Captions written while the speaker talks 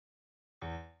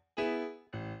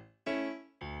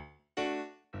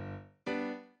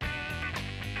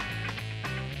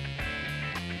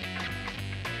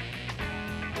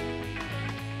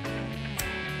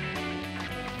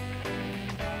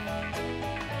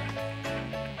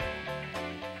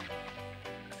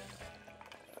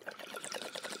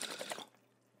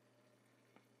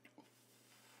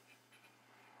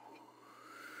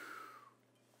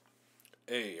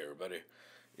Hey everybody,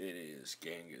 it is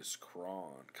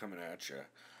Ghengiskron coming at you.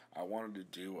 I wanted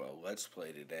to do a Let's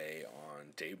Play today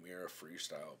on Mirra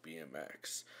Freestyle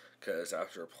BMX, because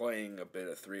after playing a bit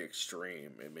of 3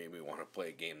 Extreme, it made me want to play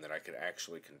a game that I could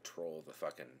actually control the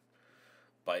fucking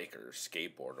bike or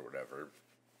skateboard or whatever.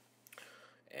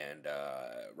 And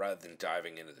rather than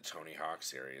diving into the Tony Hawk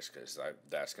series, because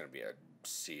that's going to be a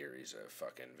series of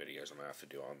fucking videos I'm going to have to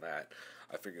do on that,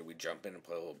 I figured we'd jump in and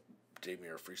play a little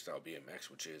Mirra Freestyle BMX,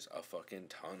 which is a fucking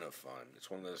ton of fun. It's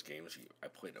one of those games I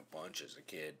played a bunch as a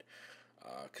kid,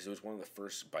 because it was one of the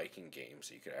first biking games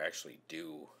that you could actually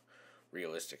do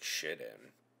realistic shit in.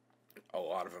 A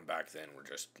lot of them back then were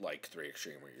just like 3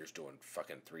 Extreme, where you're just doing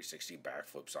fucking 360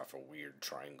 backflips off of weird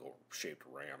triangle-shaped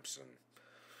ramps and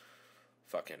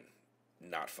fucking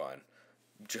not fun.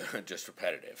 Just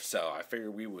repetitive. So I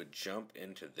figured we would jump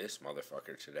into this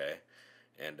motherfucker today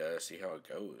and see how it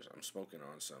goes. I'm smoking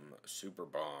on some Super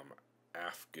Bomb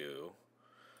Afgoo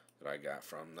that I got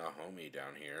from the homie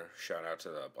down here. Shout out to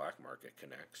the Black Market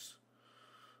Connects.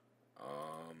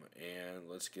 And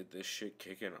let's get this shit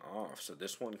kicking off. So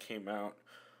this one came out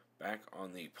back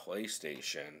on the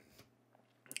PlayStation,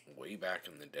 way back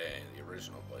in the day, the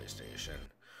original PlayStation,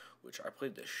 which I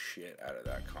played the shit out of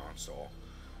that console.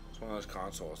 It's one of those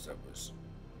consoles that was,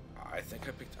 I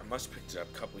must have picked it up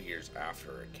a couple of years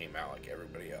after it came out, like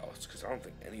everybody else, because I don't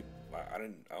think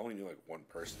I only knew like one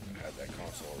person that had that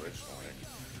console originally.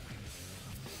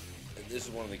 And this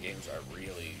is one of the games I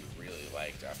really, really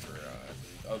liked after,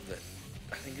 I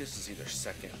think this is either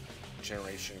second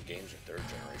generation of games or third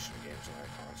generation of games on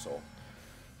that console.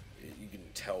 You can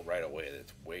tell right away that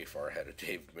it's way far ahead of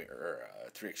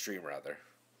 3 Extreme rather.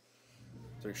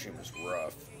 3 Extreme was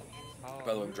rough.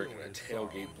 By the way, I'm drinking a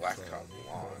Tailgate Blacktop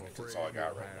Blonde. That's all I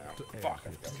got right now. Fuck,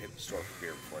 I forgot to hit the store for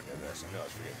beer before I did this. I know I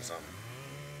was forgetting something.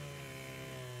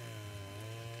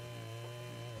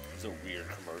 It's a weird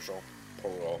commercial.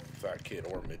 Poor little fat kid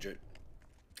or midget.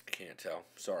 I can't tell.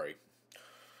 Sorry.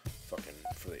 Fucking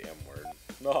for the M word.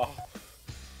 No.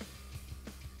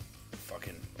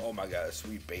 Fucking, oh my god, a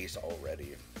sweet bass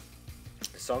already.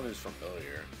 The song is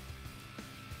familiar.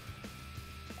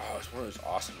 Oh, it's one of those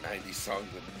awesome 90s songs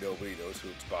that nobody knows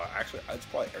who it's by. Actually, it's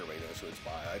probably everybody knows who it's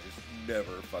by. I just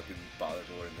never fucking bothered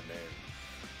to learn the name.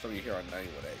 So you hear on 90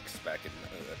 what I expect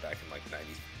back in like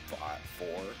 94,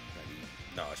 90,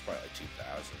 no, it's probably like 2000.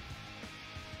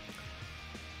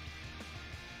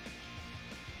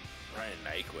 Ryan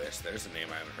Nyquist, there's a name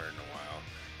I haven't heard in a while.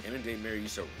 Him and Dave Mirra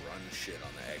used to run shit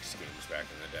on the X Games back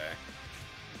in the day.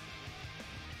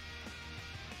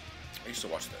 I used to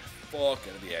watch the fuck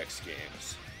out of the X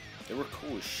Games. They were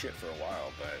cool as shit for a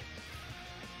while, but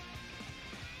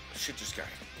shit just got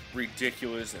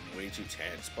ridiculous and way too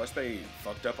tense. Plus, they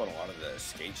fucked up on a lot of the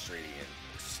skate street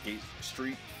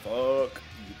fuck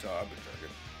Utah. I've been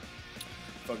drinking.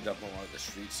 Fucked up on a lot of the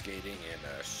street skating and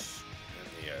the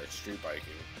street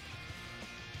biking.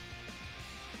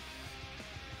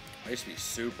 I used to be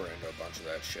super into a bunch of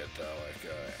that shit though.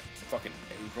 Like fucking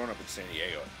growing up in San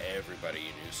Diego, everybody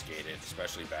you knew skated,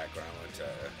 especially back when I went to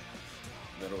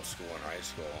middle school and high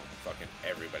school. Fucking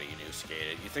everybody you knew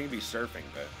skated. You think it'd be surfing,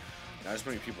 but not as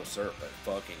many people surf, but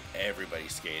fucking everybody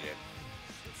skated.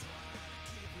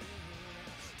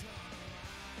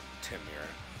 Tim Mirra,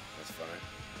 that's funny.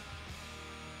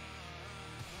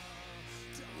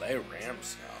 Le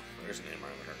Rams now. There's a name I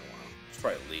haven't heard in a while. It's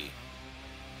probably Lee.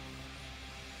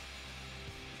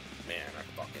 Man, I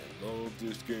fucking love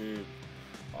this game.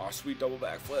 Aw, sweet double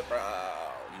backflip, bro.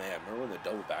 Man, remember when the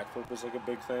double backflip was like a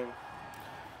big thing?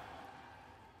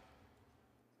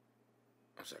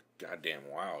 That was a goddamn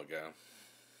while ago.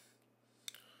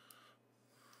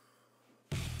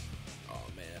 Oh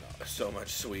man, so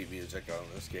much sweet music on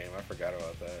this game. I forgot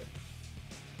about that.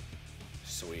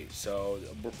 Sweet. So,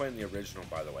 we're playing the original,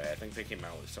 by the way. I think they came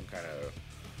out with some kind of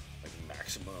like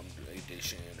maximum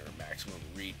edition or maximum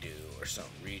redo or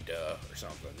something, or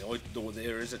something.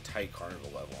 There is a tight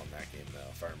carnival level on that game though,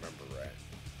 if I remember right.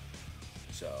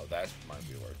 So that might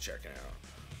be worth checking out.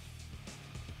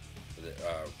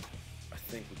 I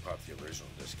think we popped the original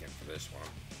disc in for this one.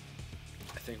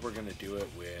 I think we're gonna do it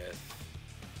with.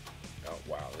 Oh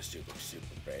wow, this dude looks super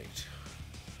baked.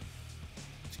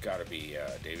 It's got to be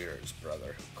Dave Mirra's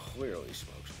brother, who clearly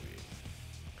smokes weed.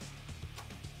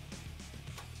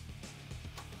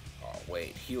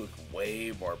 Wait, he looked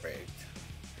way more baked.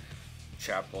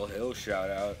 Chapel Hill, shout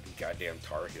out. Goddamn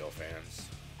Tar Heel fans.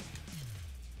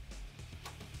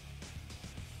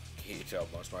 Can you tell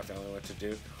most of my family what to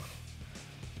do?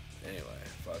 Anyway,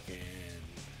 fucking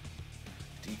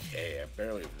DK. I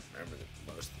barely remember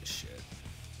most of this shit.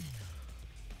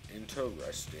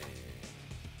 Interesting.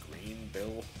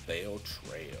 Greenville Vale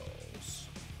Trails.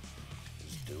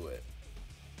 Let's do it.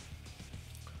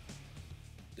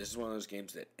 This is one of those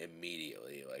games that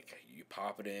immediately, like, you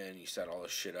pop it in, you set all the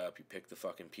shit up, you pick the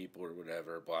fucking people or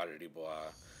whatever, blah de blah,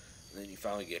 and then you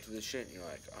finally get to this shit, and you're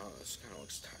like, oh, this kind of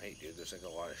looks tight, dude. There's like a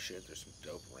lot of shit. There's some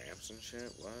dope ramps and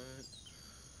shit. What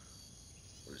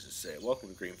does it say? Welcome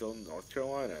to Greenville, North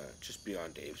Carolina, just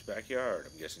beyond Dave's backyard.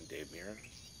 I'm guessing Dave Mirra.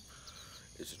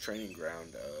 It's a training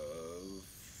ground of...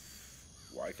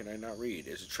 Why can I not read?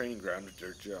 It's a training ground of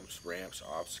dirt jumps, ramps,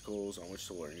 obstacles on which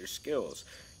to learn your skills.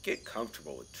 Get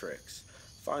comfortable with tricks.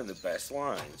 Find the best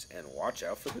lines, and watch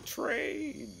out for the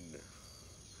train.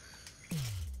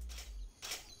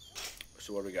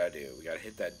 So what do we gotta do? We gotta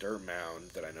hit that dirt mound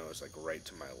that I know is like right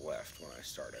to my left when I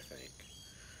start, I think.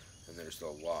 And there's the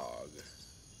log.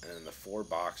 And then the 4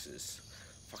 boxes.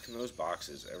 Fucking those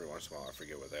boxes, every once in a while I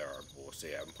forget what they are. But we'll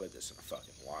see. I haven't played this in a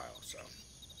fucking while, so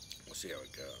we'll see how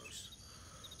it goes.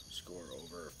 Score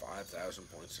over 5,000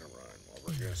 points in a run. Well,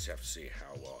 we're gonna have to see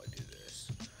how well I do this.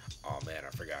 Oh man, I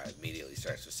forgot. It immediately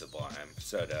starts with Sublime.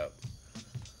 So dope.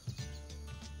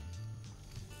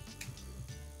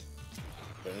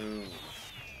 Boom.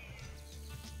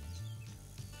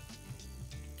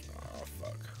 Oh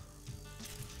fuck.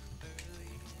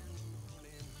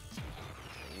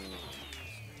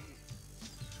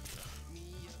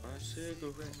 My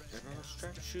cigarette and I'll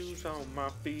strap shoes on my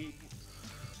feet.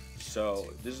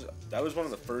 So that was one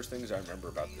of the first things I remember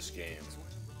about this game.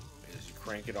 Is you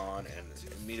crank it on and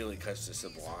it immediately cuts to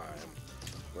Sublime,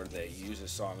 where they use a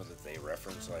song that they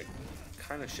reference, like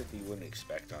kind of shit that you wouldn't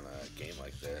expect on a game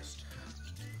like this.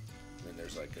 I mean,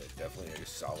 there's like definitely a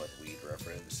solid weed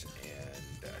reference,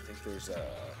 and I think there's a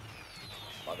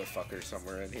motherfucker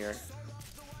somewhere in here.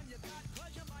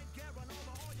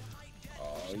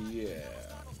 Oh yeah,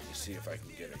 let me see if I can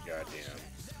get a goddamn.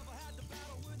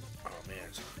 Oh man,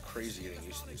 it's crazy getting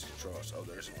used to these controls. Oh,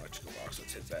 there's an electrical box.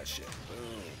 Let's hit that shit.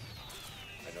 Boom.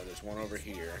 I know there's one over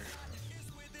here.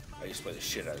 I used to play the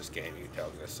shit out of this game, you can tell,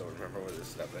 because I still remember where this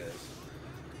stuff is.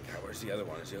 God, where's the other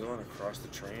one? Is the other one across the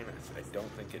train? I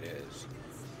don't think it is.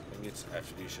 I think it's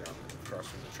after you shit across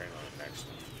from the train on the next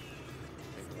one.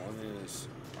 I think one is...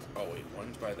 Oh wait,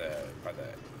 one's by the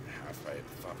half-pipe.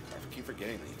 Fuck, I keep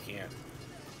forgetting that you can't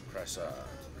press, or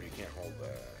you can't hold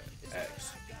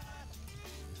X.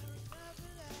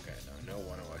 Okay, now I know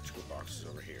one electrical box is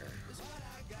over here.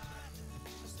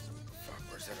 Fuck,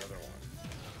 where's that other one?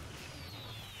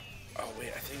 Oh wait,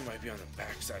 I think it might be on the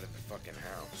back side of the fucking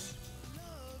house.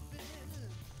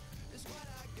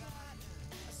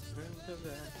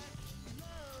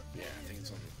 Yeah, I think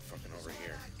it's on fucking over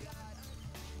here.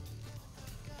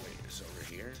 Wait, it's over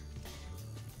here?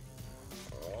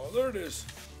 Oh, there it is!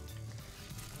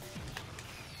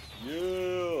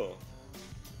 Yeah!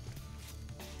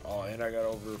 Oh, and I got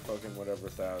over fucking whatever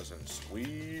 1,000.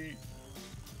 Sweet!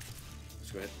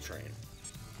 Let's go hit the train.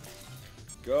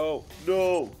 Go!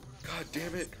 No! God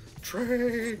damn it!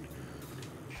 Train!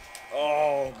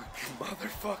 Oh,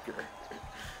 motherfucker!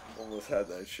 Almost had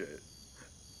that shit.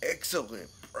 Excellent,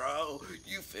 bro!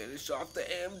 You finished off the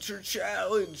amateur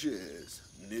challenges!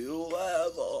 New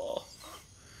level!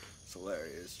 It's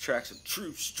hilarious. Tracks of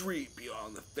Troop Street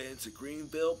beyond the fence at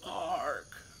Greenville Park.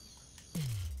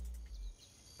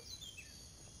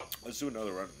 Let's do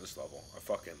another run in this level. I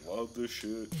fucking love this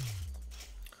shit.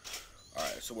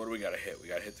 Alright, so what do we gotta hit? We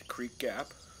gotta hit the creek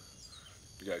gap.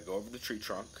 We gotta go over the tree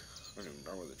trunk. I don't even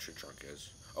know where the tree trunk is.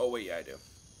 Oh, wait, yeah, I do.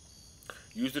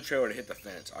 Use the trailer to hit the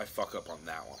fence. I fuck up on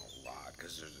that one a lot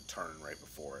because there's a turn right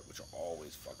before it, which I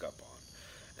always fuck up on.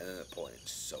 And then the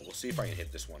points. So we'll see if I can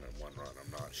hit this one in one run.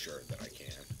 I'm not sure that I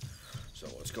can. So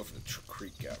let's go for the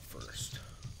creek gap first.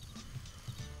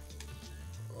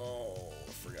 Oh,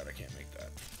 I forgot I can't make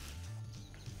that.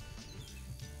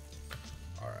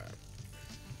 Alright.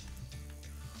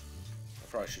 I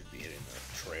probably should be hitting the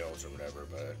trails or whatever,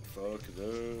 but fuck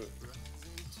that.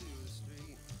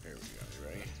 Here we go. You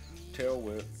ready? Tail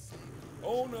whip.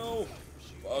 Oh no!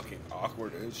 Fucking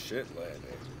awkward as shit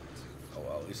landing. Oh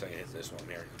well, at least I can hit this one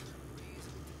here.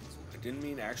 I didn't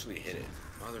mean to actually hit it.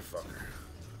 Motherfucker.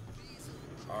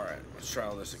 Alright, let's try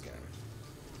all this again.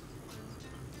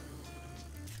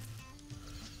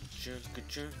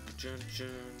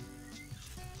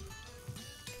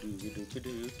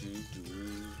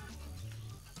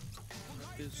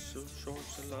 It's so short,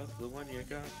 I love the one you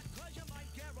got.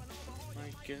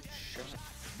 Might get shot.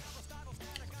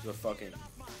 The fucking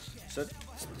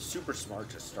super smart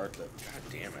to start the. God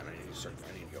damn it! I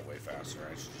need to go way faster.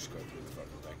 I should just go through the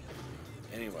fucking thing.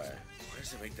 Anyway, why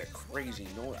does it make that crazy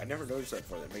noise? I never noticed that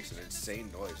before. That makes an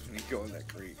insane noise when you go in that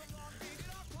creek.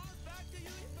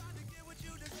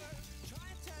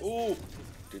 Ooh!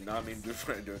 Did not mean to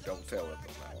try to do a double tail whip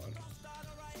on that one.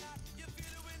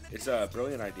 It's a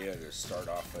brilliant idea to start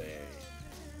off a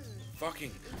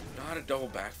fucking, not a double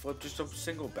backflip, just a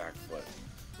single backflip.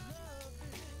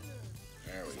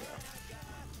 There we go.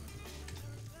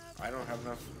 I don't have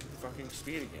enough fucking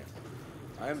speed again.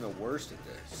 I am the worst at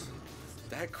this.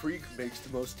 That creek makes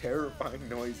the most terrifying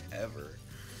noise ever.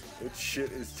 That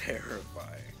shit is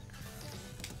terrifying.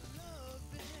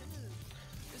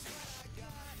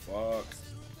 Fuck.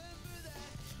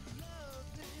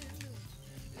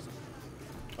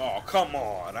 Oh, come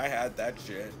on. I had that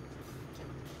shit.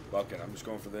 Fuck it. I'm just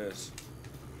going for this.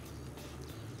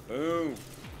 Boom.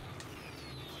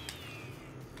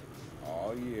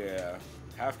 Oh, yeah.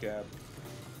 Half cab.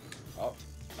 Oh,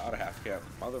 not a half cab.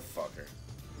 Motherfucker.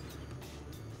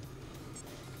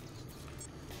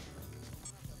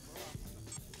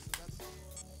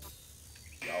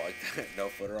 Y'all like that? No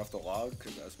footer off the log?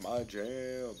 Because that's my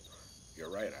jam. You're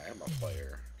right. I am a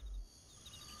player.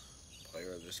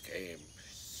 Player of this game.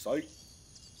 Psych.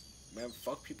 Man,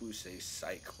 fuck people who say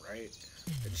psych, right?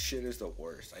 That shit is the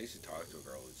worst. I used to talk to a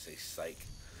girl who'd say psych.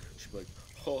 She'd be like,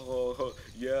 ho, ho, ho,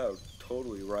 yeah,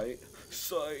 totally right.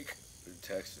 Psych. In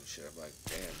text and shit. I'm like,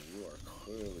 damn, you are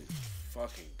clearly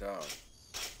fucking dumb.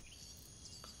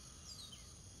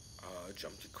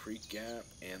 Jump to Creek Gap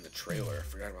and the trailer. I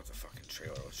forgot about the fucking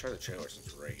trailer. Let's try the trailer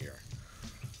since we're right here.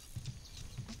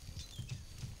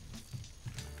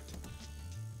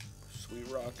 Sweet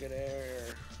Rocket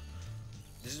Air.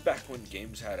 This is back when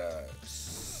games had a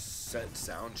set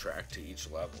soundtrack to each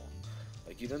level.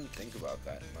 Like, you didn't think about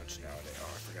that much nowadays.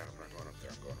 Oh, I forgot I'm not going up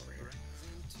there. I'm going over here.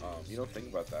 You don't think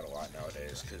about that a lot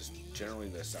nowadays because generally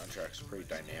the soundtrack's pretty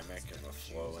dynamic and the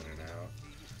flow in and out.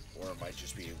 Or it might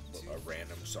just be a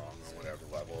random song on whatever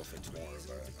level if it's more of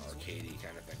an arcadey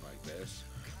kind of thing like this.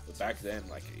 But back then,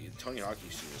 like, Tony Hawk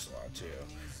used to do this a lot too.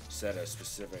 Set a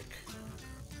specific...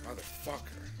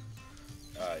 Motherfucker.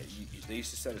 They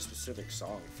used to set a specific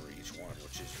song for each one,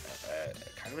 which is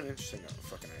kind of an interesting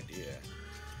fucking idea.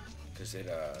 Because it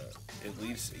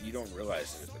leads... You don't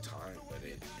realize it at the time, but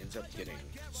it ends up getting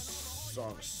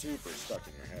songs super stuck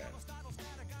in your head.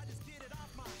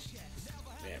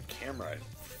 Man, camera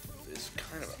is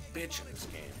kind of a bitch in this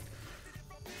game.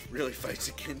 Really fights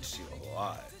against you a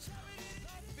lot.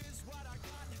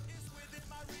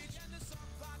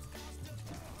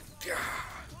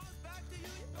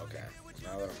 Okay,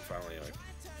 now that I'm finally like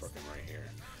fucking right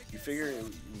here. You figure it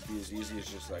would be as easy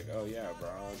as just like, oh yeah, bro,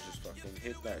 just fucking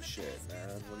hit that shit,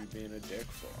 man. What are you being a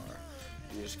dick for?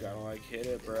 You just gotta like hit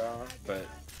it, bro. But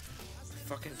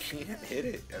fucking can't hit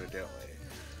it evidently.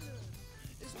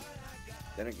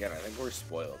 Then again, I think we're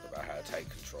spoiled about how tight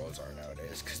controls are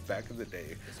nowadays, because back in the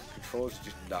day, controls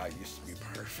did not used to be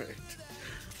perfect.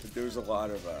 There was a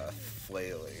lot of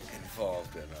flailing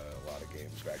involved in a lot of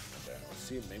games back in the day. Let's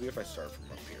see, maybe if I start from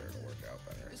up here, it'll work out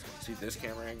better. See, this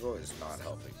camera angle is not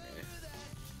helping me.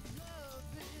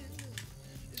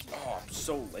 Oh, I'm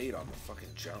so late on the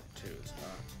fucking jump, too. It's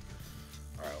not.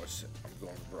 Alright, I'm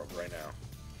going for broke right now.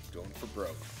 Going for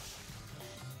broke.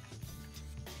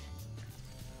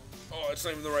 Oh, it's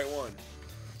not even the right one.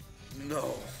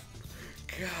 No.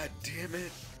 God damn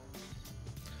it.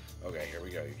 Okay, here we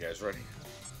go. You guys ready?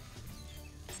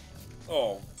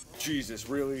 Oh, Jesus,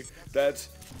 really? That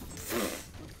was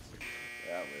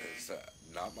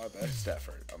not my best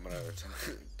effort. I'm gonna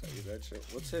tell you that shit.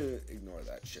 Let's ignore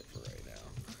that shit for right now.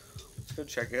 Let's go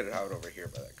check it out over here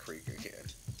by that creek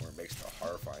again, where it makes the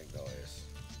horrifying noise.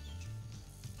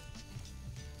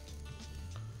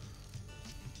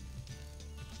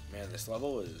 Man, this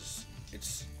level is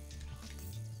it's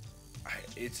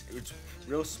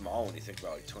real small when you think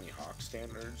about like Tony Hawk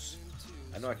standards.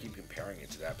 I know I keep comparing it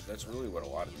to that, but that's really what a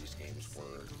lot of these games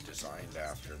were designed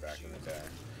after back in the day.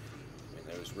 I mean,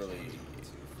 there was really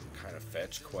kind of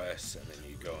fetch quests, and then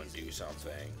you go and do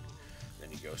something, then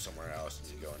you go somewhere else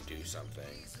and you go and do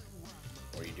something,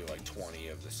 or you do like 20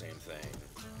 of the same thing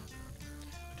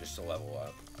just to level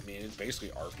up. I mean, it's basically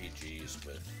RPGs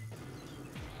with...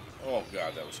 Oh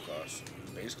god, that was close.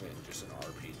 Basically just an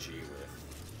RPG with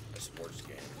a sports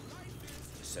game,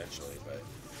 essentially, but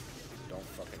don't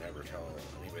fucking ever tell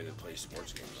anybody that plays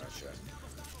sports games that shit.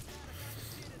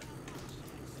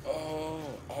 Oh,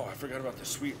 I forgot about the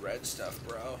sweet red stuff,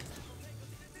 bro.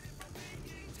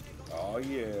 Oh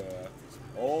yeah.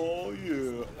 Oh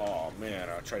yeah. Oh man,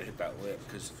 I'll try to hit that lip,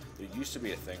 because there used to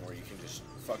be a thing where you can just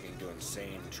fucking do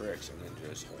insane tricks and then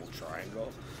just hold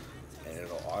triangle, and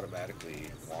it'll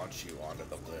automatically launch you onto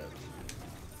the lip.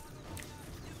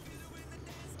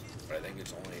 But I think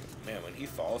it's only... Man, when he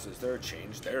falls, is there a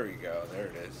change? There you go. There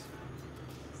it is.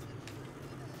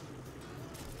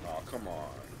 Oh, come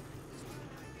on.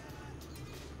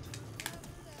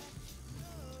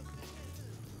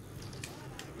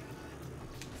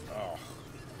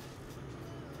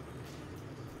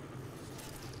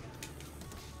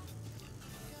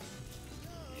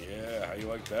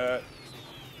 like that.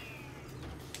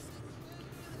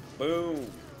 Boom.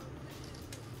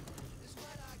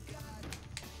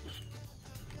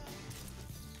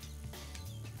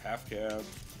 Half cab.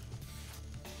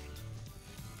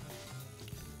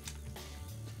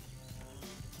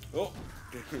 Oh,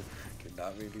 did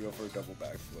not mean to go for a double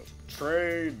backflip.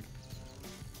 Train.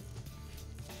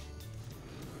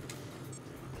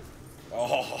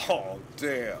 Oh,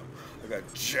 damn. I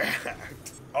got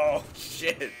jacked. Oh,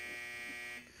 shit.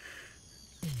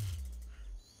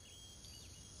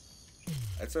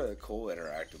 That's a cool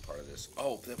interactive part of this.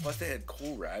 Oh, plus they had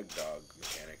cool ragdoll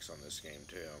mechanics on this game,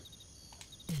 too.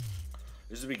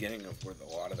 This is the beginning of where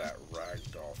a lot of that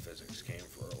ragdoll physics came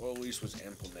from. Well, at least was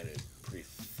implemented pretty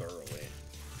thoroughly.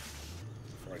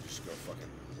 Before I just go fucking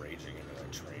raging into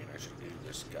that train, I should do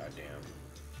this goddamn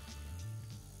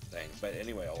thing. But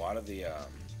anyway, a lot of the,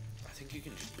 I think you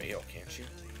can just bail, can't you?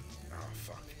 Oh,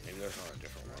 fuck. Maybe there's on a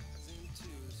different one.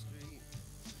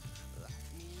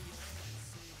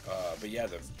 But yeah,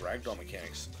 the ragdoll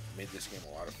mechanics made this game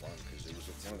a lot of fun because it was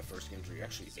one of the first games where you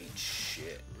actually ate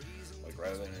shit. Like,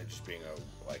 rather than it just being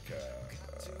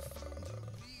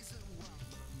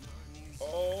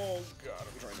oh god,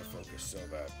 I'm trying to focus so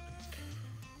bad.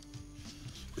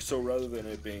 So rather than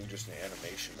it being just an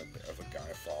animation of a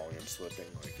guy falling and slipping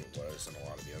like it was in a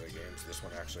lot of the other games, this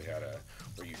one actually had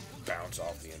where you bounce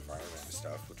off the environment and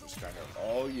stuff, which was kind of,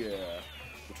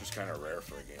 which was kind of rare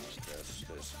for a game like this,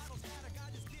 because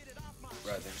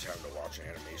rather than just having to watch an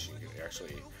animation, you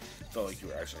actually felt like you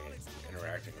were actually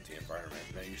interacting with the environment.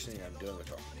 Now you're seeing I'm doing with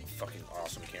a fucking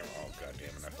awesome camera. Oh god damn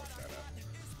it, I fucked that up.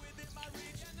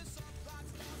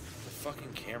 The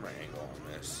fucking camera angle on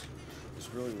this is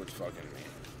really what's fucking me.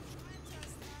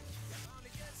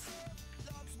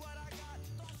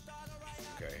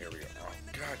 Okay, here we go. Oh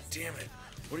god damn it.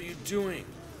 What are you doing?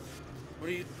 What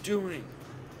are you doing?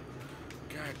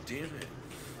 God damn it.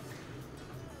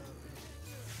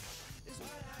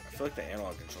 I feel like the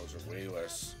analog controls are way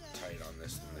less tight on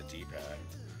this than the D-pad.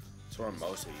 That's what I'm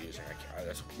mostly using.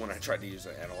 That's when I tried to use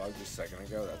the analog just a second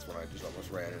ago. That's when I just almost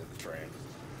ran into the train.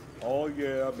 Oh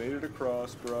yeah, I made it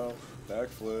across, bro.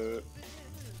 Backflip.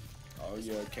 Oh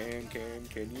yeah, can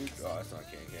you? Oh, that's not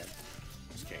can.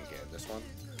 It's can. This one?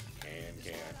 Can.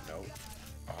 Nope.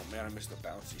 Oh man, I missed the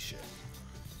bouncy shit.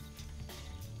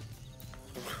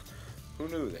 Who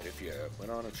knew that if you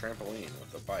went on a trampoline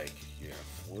with a bike, you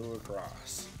flew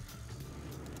across?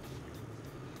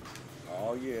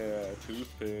 Oh yeah,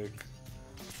 toothpick.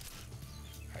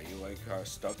 How you like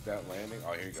stuck that landing?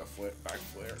 Oh, here you go, flip, back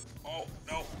flare. Oh,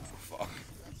 no, fuck.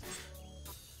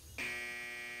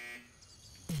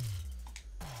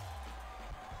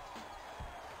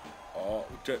 Oh,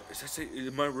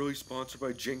 am I really sponsored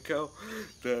by Jinko?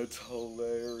 That's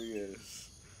hilarious.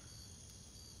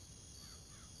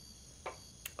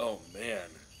 Oh man,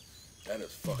 that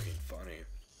is fucking funny.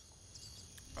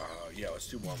 Yeah, let's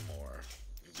do one more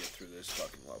and get through this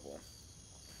fucking level.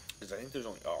 Because I think there's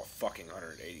only, fucking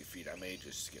 180 feet. I may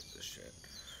just skip this shit.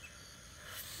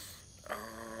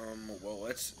 Well,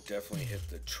 let's definitely hit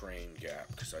the train gap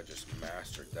because I just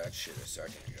mastered that shit a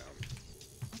second ago.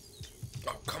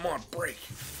 Oh, come on, brake,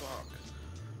 you fuck.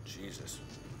 Jesus.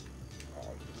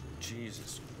 Oh,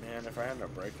 Jesus. Man, if I had no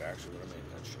brake, I actually would have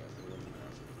made that shit. I wouldn't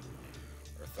have.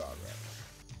 Or thought that.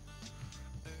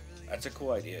 That's a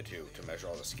cool idea, too, to measure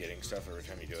all the skidding stuff every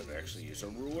time you do it. They actually use a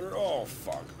ruler. Oh,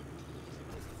 fuck.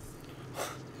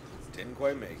 Didn't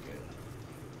quite make it.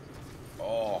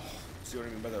 Oh, see what I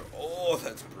mean by that? Oh,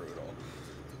 that's brutal.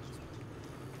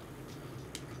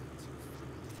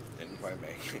 Didn't quite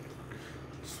make it.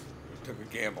 Took a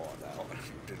gamble on that one.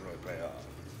 Didn't really pay off.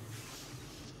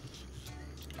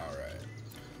 Alright.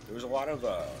 There was a lot of,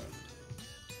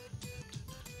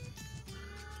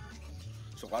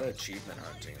 there's a lot of achievement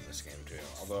hunting in this game, too.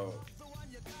 Although,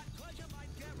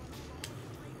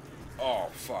 oh,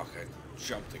 fuck. I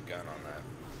jumped the gun on that.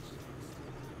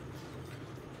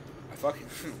 I fucking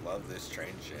love this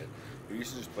train shit. We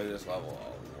used to just play this level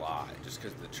a lot, just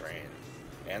because of the train.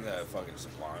 And the fucking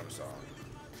Sublime song.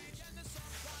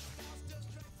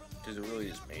 Because it really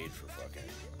is made for fucking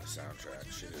the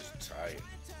soundtrack. Shit is tight.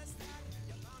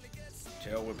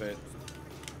 Tail whip it.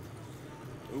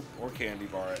 Oop, or candy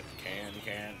bar it. Can.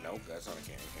 Nope, that's not a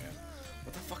can.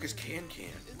 What the fuck is can?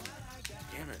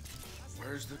 Damn it.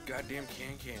 Where's the goddamn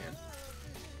can?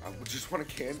 I just want a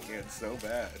can so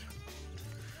bad.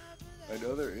 I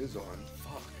know there is one.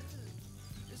 Fuck.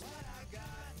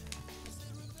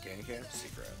 Can?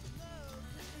 Secret.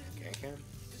 Can?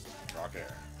 Rock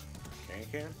air.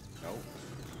 Can? Nope.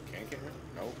 Can?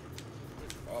 Nope.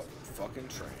 Oh, fucking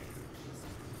train.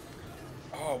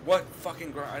 Oh, what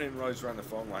fucking I didn't realize around the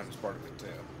phone line was part of it too.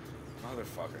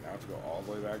 Motherfucker, now I have to go all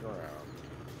the way back around.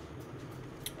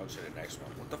 I'll say the next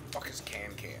one. What the fuck is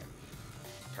Can?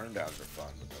 Turn downs are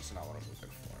fun, but that's not what I'm looking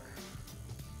for.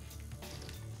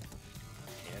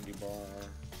 Candy bar.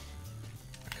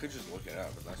 I could just look it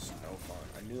up, but that's no fun.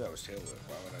 I knew that was tail whip.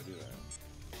 Why would I do that?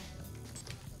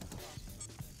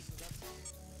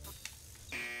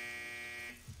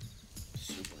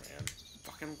 Superman.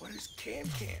 Fucking what is Can?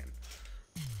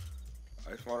 I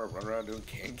just want to run around doing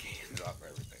cans off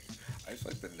everything. I just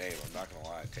like the name, I'm not gonna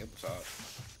lie. Tabletop.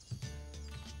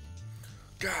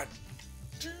 God.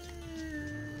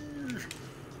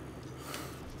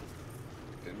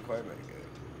 Didn't quite make it.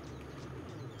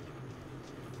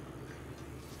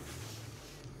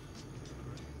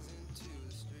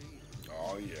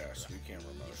 Oh yeah, sweet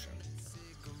camera motion.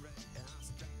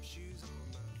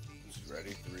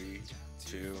 Ready? 3,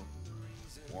 2,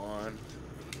 1.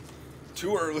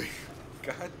 Too early.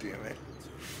 God damn it.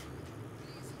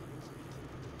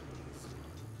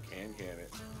 Can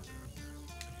it?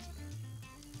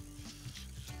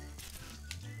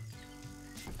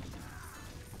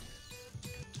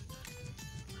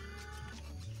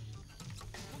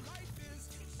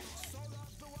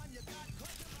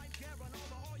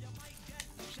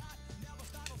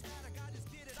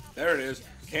 There it is.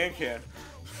 Can.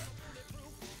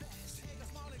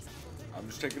 I'm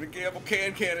just taking a gamble.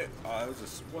 Can it? Oh, that was a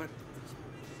what?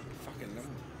 Fucking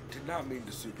did not mean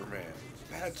to Superman.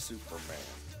 Bad Superman.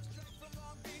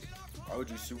 Why would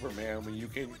you Superman when you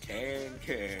can?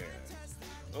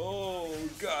 Oh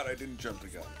God, I didn't jump the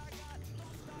gun.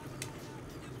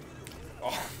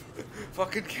 Oh,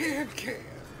 fucking can.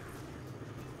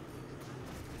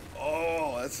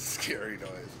 Oh, that's a scary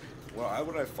noise. Why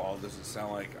would I fall? Does it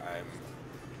sound like I'm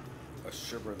a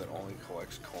stripper that only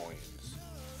collects coins?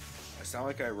 I sound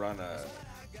like I run a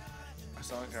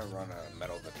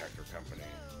metal detector company.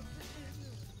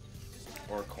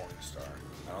 Or a coin star.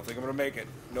 I don't think I'm gonna make it.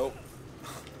 Nope.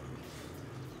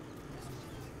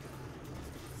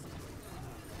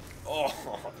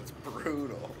 Oh, that's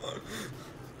brutal.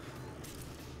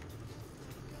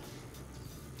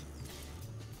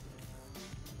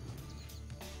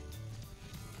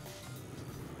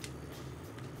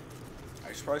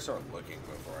 I should probably start looking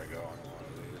before I go on a lot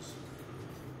of these.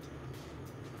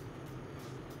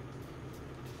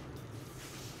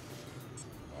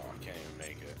 Oh, I can't even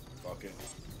make it. Fuck it.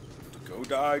 Go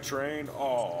die, train.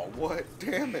 Oh, what?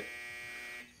 Damn it.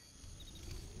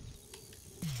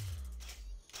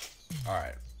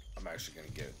 Alright. I'm actually going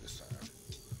to get it this time.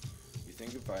 You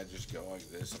think if I just go like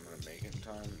this, I'm going to make it in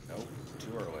time? Nope.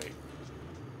 Too early.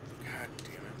 God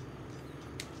damn it.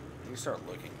 I need to start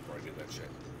looking before I do that shit.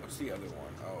 What's the other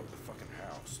one? Oh, the fucking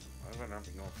house. Why have I not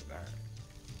been going for that?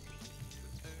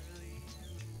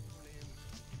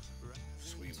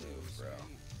 Sweet move, bro.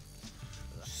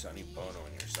 Sonny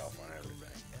Bonoing yourself on everything.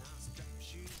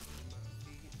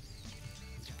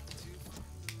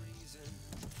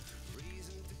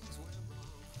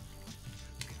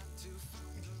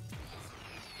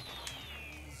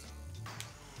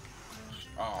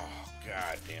 Oh,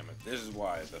 god damn it. This is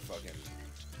why the fucking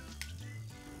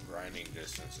grinding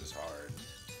distance is hard.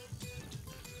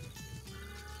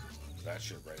 That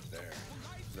shit right there.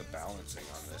 The balancing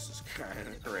on this is kind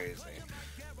of crazy.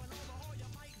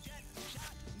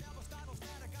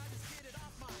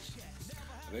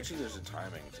 Eventually there's a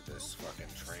timing to this fucking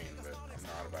train, but I'm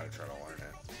not about to try to learn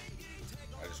it.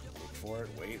 I just look for it,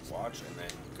 wait, watch, and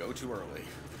then go too early.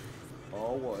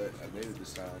 Oh, what? I made it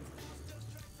this time.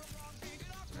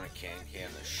 I'm gonna can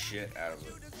the shit out of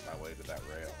it my way to that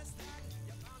rail.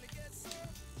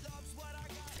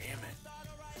 Damn it.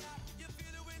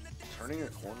 Turning a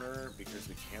corner because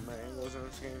the camera angles in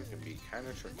this game can be kind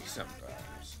of tricky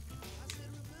sometimes.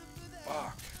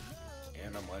 Fuck.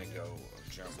 And I'm letting go of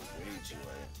jump way too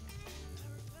late.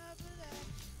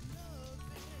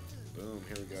 Boom,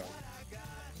 here we go.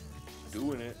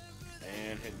 Doing it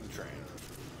and hitting the train.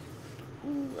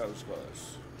 Ooh, that was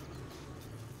close.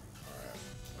 Alright,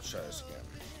 let's try this again.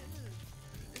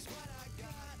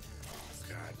 Oh,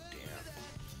 god damn.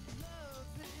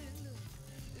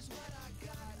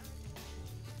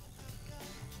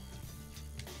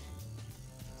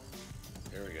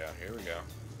 Here we go, here we go.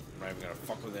 I'm not even gonna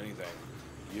fuck with anything.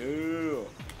 Yeah.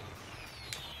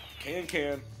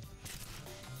 Can.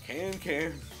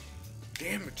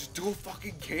 Damn it, just do a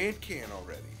fucking can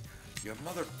already. You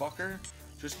motherfucker.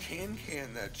 Just can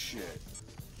that shit.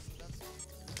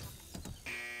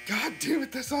 God damn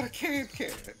it, that's not a can.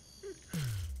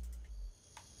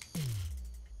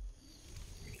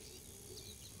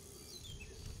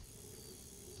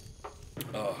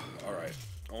 Oh, alright.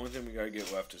 Only thing we gotta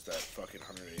get left is that fucking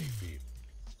 180 feet.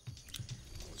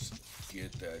 Let's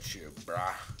get that shit,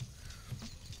 brah.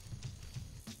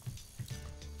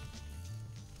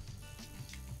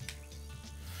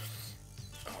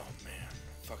 Oh man,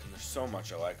 fucking there's so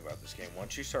much I like about this game.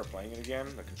 Once you start playing it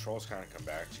again, the controls kind of come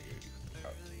back to you.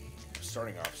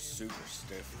 Starting off super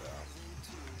stiff though.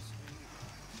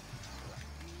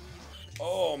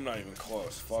 Oh, I'm not even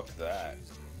close. Fuck that.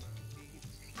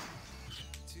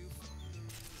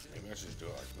 Maybe I should just do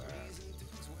it like that.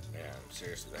 Man,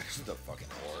 seriously, that's the fucking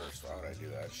worst. Why would I do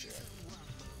that shit?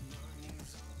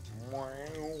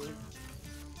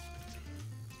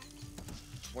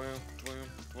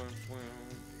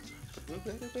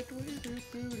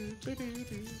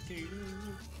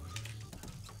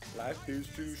 Life is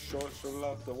too short, so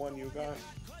love the one you got.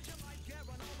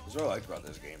 That's what I liked about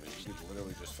this game is you could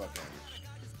literally just fucking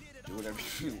do whatever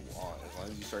you want as long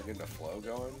as you start getting the flow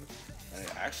going. And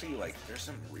it actually, like, there's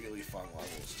some really fun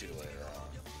levels too later on.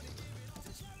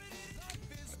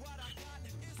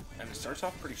 And it starts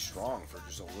off pretty strong for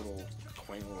just a little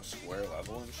quaint little square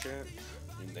level and shit.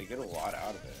 I mean, they get a lot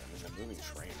out of it. I mean, the moving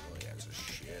train really adds a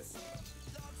shit.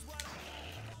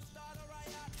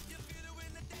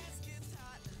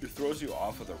 It throws you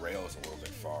off of the rails a little bit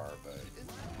far, but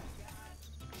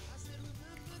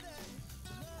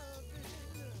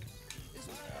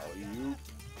alley-oop.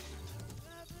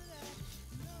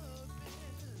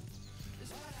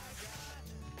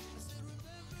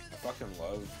 I fucking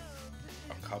love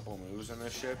a couple moves in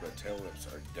this shit, but tail whips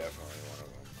are definitely one of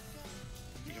them.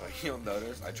 You'll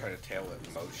notice I try to tail whip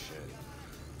most shit,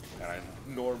 and I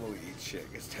normally eat shit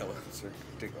because tail whips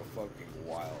take a fucking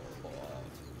while to pull off.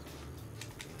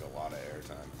 A lot of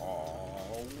airtime.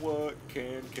 Oh, what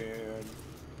can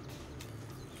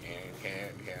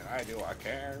I do? I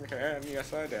can,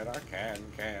 yes I did. I can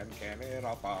it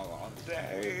up all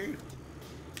day.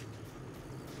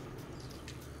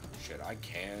 Shit, I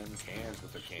cans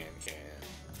with a can.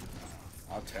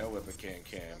 I'll tell with a can,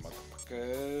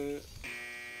 motherfucker.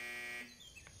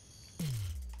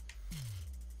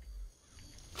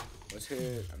 Let's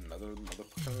hit another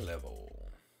motherfucking level.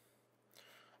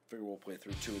 Figure we'll play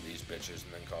through 2 of these bitches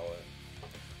and then call it.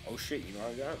 Oh shit, you know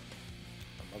what I got?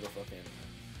 A motherfucking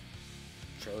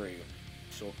cherry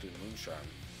salted moonshine.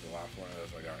 The last one of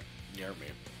those I got near me.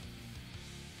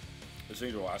 These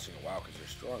things are lasting a while because they're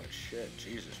strong as shit.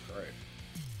 Jesus Christ.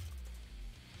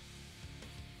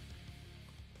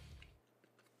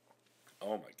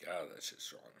 Oh my god, that shit's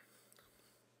strong.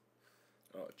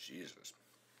 Oh Jesus.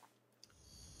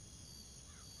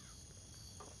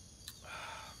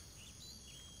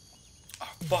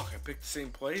 Oh, fuck, I picked the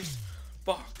same place?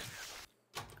 Fuck.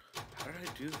 How did I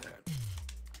do that?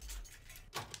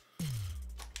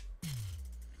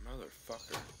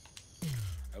 Motherfucker.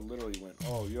 I literally went,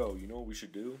 oh, yo, you know what we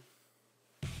should do?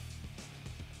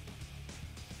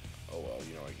 Oh, well,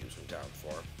 you know what it gives me down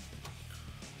for.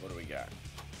 What do we got?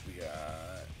 We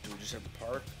got... Do we just have the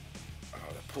park? Oh,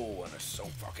 the pool one is so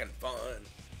fucking fun.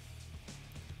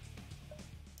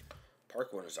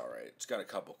 Park one is alright. It's got a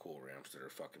couple cool ramps that are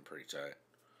fucking pretty tight.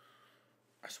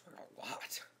 I swear a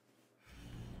lot.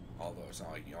 Although it's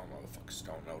not like y'all motherfuckers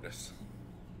don't notice.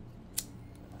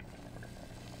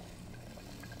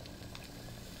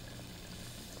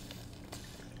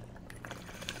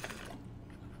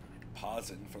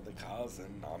 Pausing for the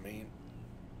cousin, I mean.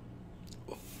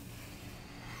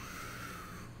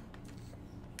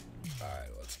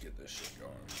 Alright, let's get this shit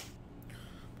going.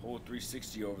 Pull a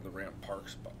 360 over the ramp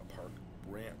parks box.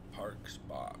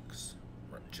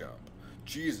 Jump.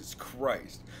 Jesus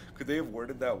Christ. Could they have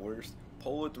worded that worse?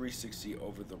 Pull a 360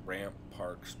 over the ramp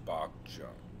parks box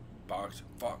jump.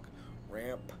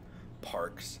 Ramp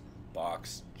parks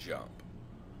box jump.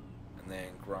 And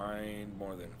then grind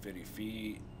more than 50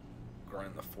 feet.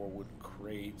 Grind the 4 wooden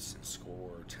crates and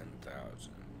score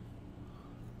 10,000.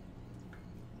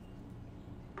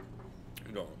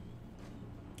 No.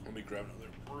 Let me grab another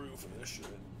brew for this shit.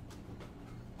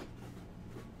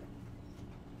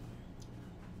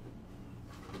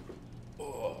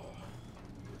 Oh.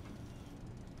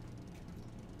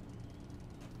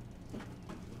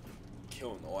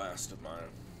 Killing the last of my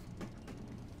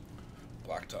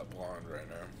blacktop blonde right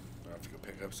now. I have to go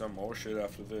pick up some more shit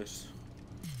after this.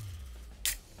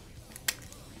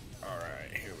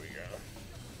 Alright, here we go.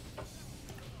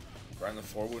 Grind the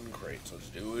 4 wooden crates, let's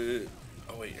do it.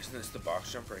 Oh wait, isn't this the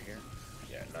box jump right here?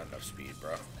 Yeah, not enough speed,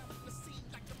 bro.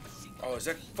 Oh, is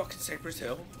that fucking Cypress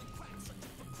Hill?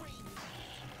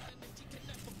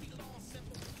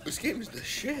 This game is the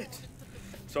shit.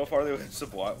 So far they went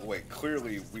Sublime. Wait,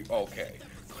 clearly okay.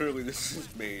 Clearly this is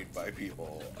made by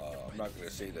people. I'm not gonna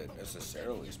say that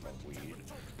necessarily smoke weed.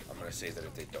 I'm gonna say that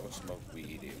if they don't smoke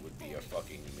weed, it would be a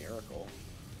fucking miracle.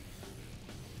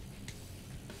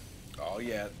 Oh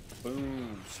yeah,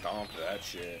 boom, stomp that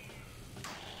shit.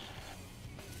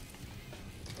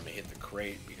 Let me hit the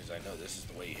crate because I know this is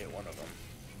the way you hit one of them.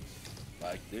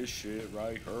 Like this shit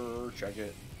right here. Check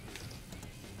it.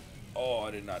 Oh,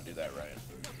 I did not do that right.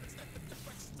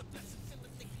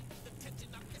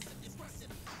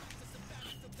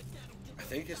 I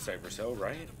think it's Cypress Hill,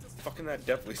 right? Fucking that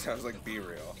definitely sounds like Be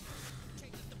Real.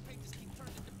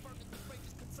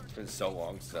 It's been so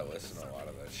long since I listened to a lot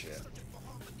of that shit.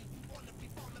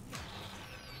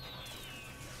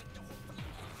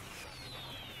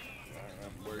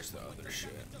 Where's the other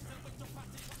shit?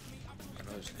 I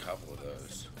know there's a couple of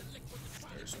those.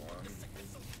 There's one.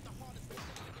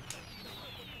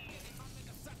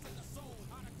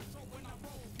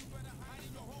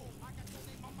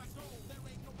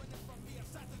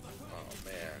 Oh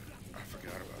man, I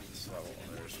forgot about this level.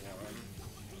 There's one.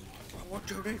 What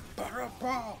do you need?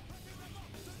 Ball.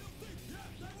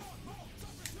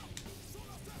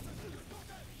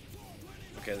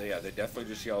 Okay, yeah, they definitely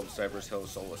just yelled Cypress Hill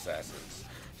Soul Assassins.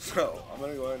 So, I'm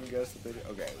gonna go ahead and guess that they...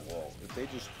 Okay, well, if they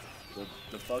just...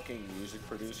 The fucking music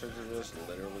producers of this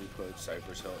literally put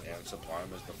Cypress Hill and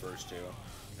Sublime as the first two.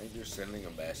 I think they're sending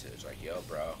a message like, yo,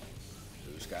 bro,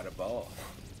 who's got a ball?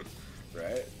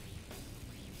 Right?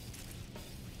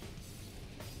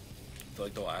 I feel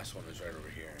like the last one is right over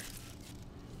here.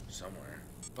 Somewhere.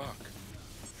 Fuck.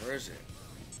 Where is it?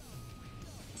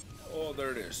 Oh,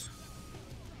 there it is.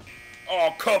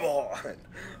 Oh, come on!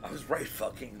 I was right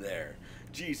fucking there.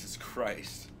 Jesus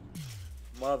Christ.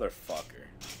 Motherfucker.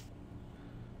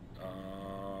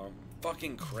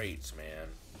 Fucking crates, man.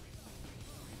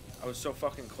 I was so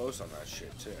fucking close on that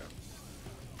shit, too.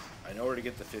 I know where to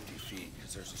get the 50 feet,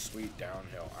 because there's a sweet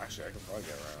downhill. Actually, I can probably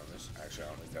get around this. Actually, I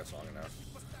don't think that's long enough.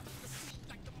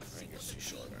 I think it's too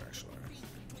short, actually.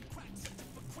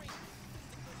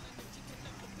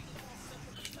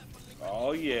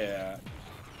 Oh, yeah.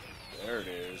 There it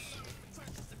is.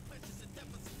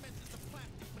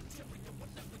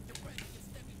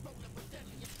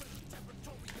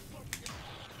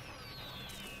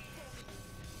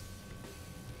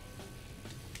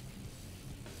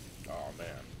 Oh, man.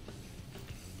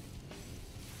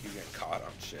 You getting caught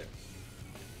on shit.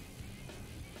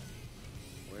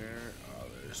 Where? Oh,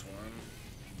 there's one.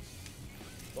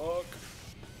 Fuck.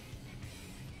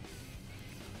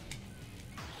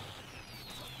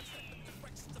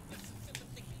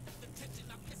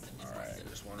 Alright,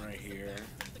 there's one right here.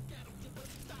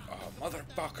 Oh,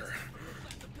 motherfucker.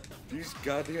 These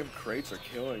goddamn crates are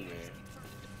killing me.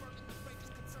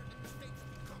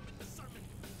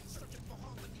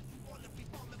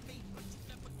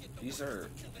 These are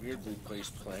weirdly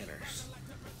placed planners.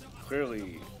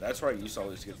 Clearly, that's why you used to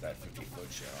always get that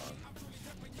 50-foot shit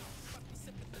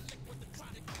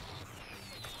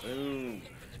on. Boom.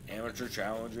 Amateur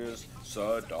challenges.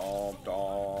 Dom.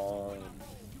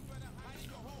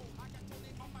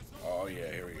 Oh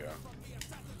yeah, here we go.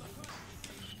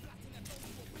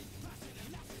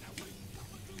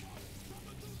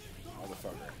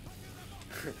 Motherfucker.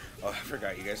 Oh, I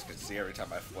forgot you guys can see every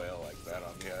time I flail like that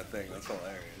on the thing. That's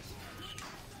hilarious.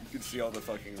 You can see all the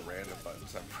fucking random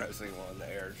buttons I'm pressing while in the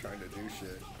air trying to do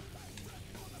shit.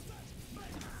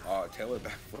 Oh, tailor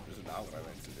backflip is not what I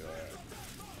meant to do.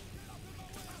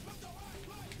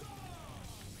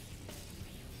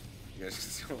 You guys can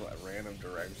see all that random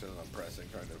direction I'm pressing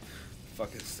trying to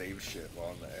fucking save shit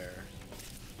while in the air.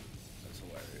 That's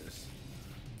hilarious.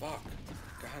 Fuck.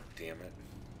 God damn it.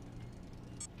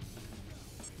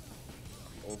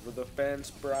 Over the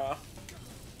fence, brah.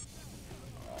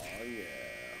 Oh, yeah.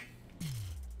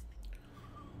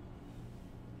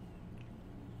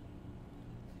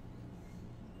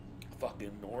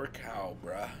 Fucking NorCal,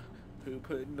 bruh. Who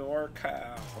put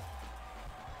NorCal?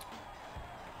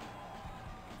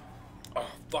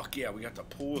 Oh, fuck yeah, we got the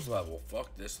pools level.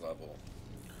 Fuck this level.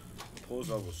 The pools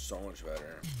level is so much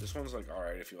better. This one's like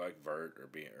alright if you like vert or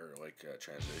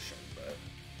transition, but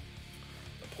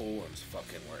the pool one's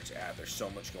fucking where it's at. There's so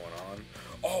much going on.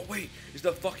 Oh wait, is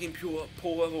the fucking pool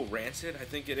level rancid? I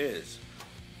think it is.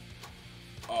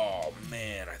 Oh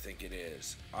man, I think it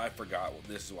is. I forgot. Well,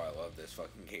 this is why I love this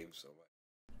fucking game so much.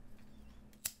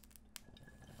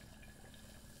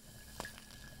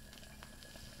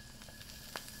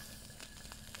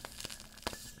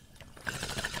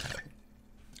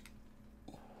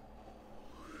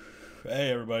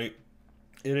 Hey everybody,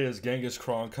 it is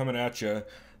Ghengiskron coming at you.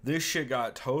 This shit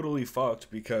got totally fucked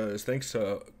because thanks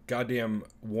to goddamn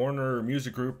Warner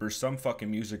Music Group or some fucking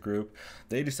music group,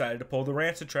 they decided to pull the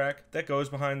Rancid track that goes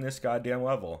behind this goddamn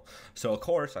level. So of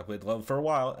course I played the level for a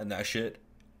while and that shit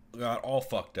got all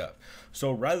fucked up.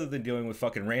 So rather than dealing with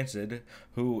fucking Rancid,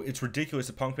 who it's ridiculous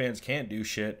that punk bands can't do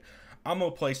shit, I'm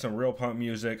gonna play some real punk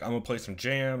music. I'm gonna play some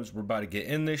jams. We're about to get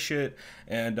in this shit.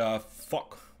 And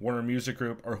fuck Warner Music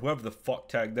Group or whoever the fuck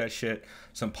tagged that shit.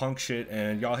 Some punk shit,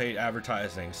 and y'all hate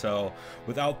advertising. So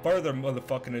without further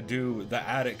motherfucking ado, the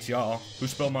Addicts, y'all, who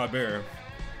spilled my beer.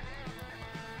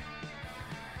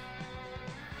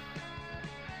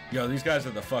 Yo, these guys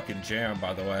are the fucking jam,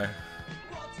 by the way.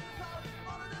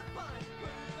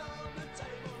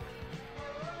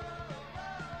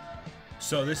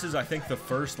 So this is, I think, the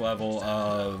first level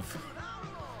of,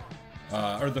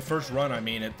 or the first run, I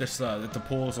mean, at this, at the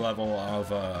pools level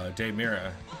of Dave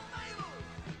Mirra.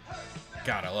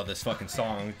 God, I love this fucking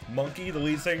song. Monkey, the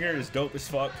lead singer, is dope as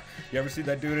fuck. You ever see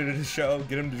that dude at his show?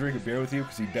 Get him to drink a beer with you,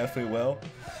 because he definitely will.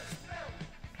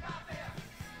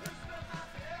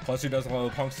 Plus, he does a little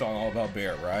punk song all about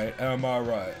beer, right? Am I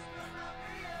right?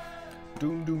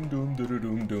 Doom, doom, doom, doom,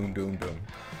 doom, doom, doom, doom.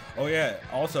 Oh yeah,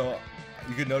 also,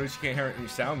 you can notice you can't hear any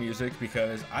sound music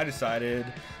because I decided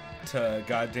to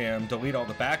goddamn delete all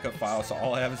the backup files, so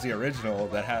all I have is the original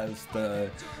that has the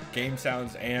game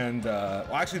sounds and,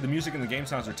 well, actually the music and the game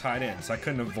sounds are tied in, so I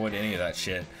couldn't avoid any of that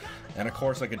shit. And of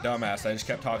course, like a dumbass, I just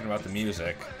kept talking about the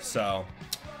music. So,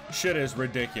 shit is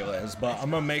ridiculous, but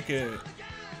I'm gonna make it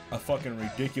a fucking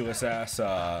ridiculous ass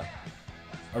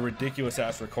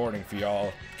recording for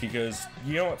y'all, because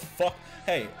you know what, fuck,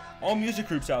 hey, all music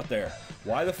groups out there,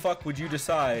 why the fuck would you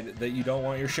decide that you don't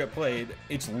want your shit played?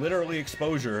 It's literally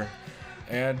exposure,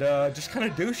 and just kind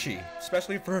of douchey,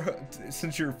 especially for,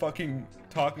 since you're fucking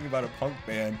talking about a punk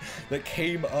band that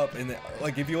came up in the,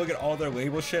 like, if you look at all their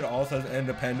label shit, all says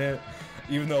independent,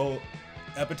 even though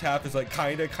Epitaph is like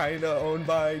kinda owned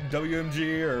by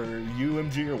WMG or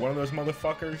UMG or one of those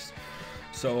motherfuckers.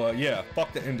 So yeah,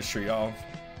 fuck the industry, y'all.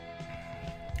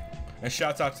 And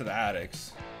shouts out to the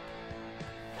Addicts.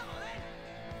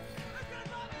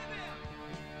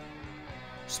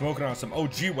 Smoking on some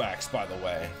OG wax, by the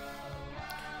way.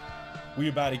 We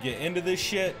about to get into this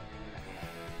shit.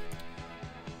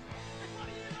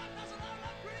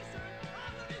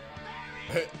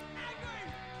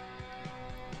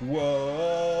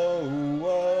 Whoa,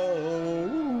 whoa.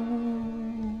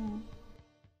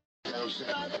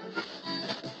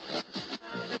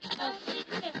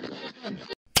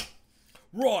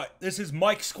 Right, this is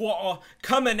Mike Squatter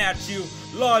coming at you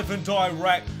live and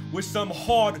direct with some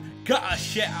hard gutter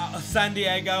shit out of San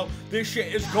Diego. This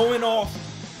shit is going off.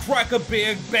 Crack a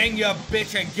beer, bang your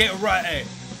bitch, and get ready.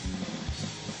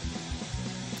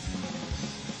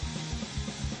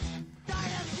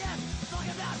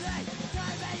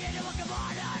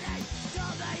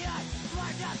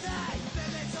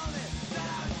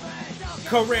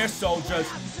 Career soldiers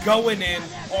going in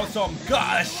on some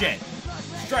gutter shit.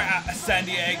 Straight out of San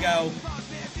Diego,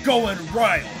 going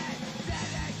right.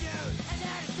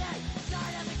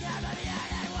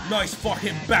 Nice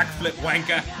fucking backflip,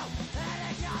 wanker.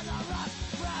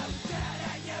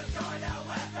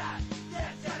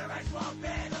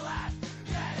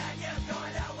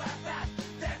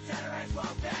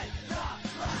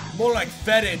 More like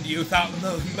fed-in youth out in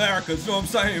the Americas, you know what I'm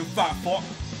saying, fat fuck?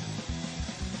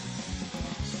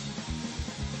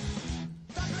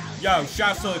 Yo,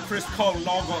 shouts to the Chris Cole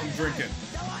lager I'm drinking.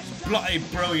 Bloody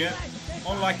brilliant.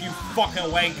 Unlike you fucking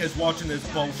wankers watching this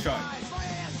bullshit.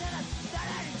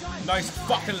 Nice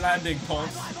fucking landing,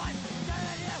 Ponce.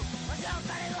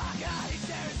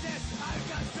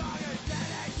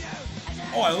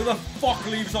 Oh, who the fuck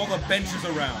leaves all the benches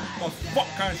around? What the fuck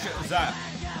kind of shit is that?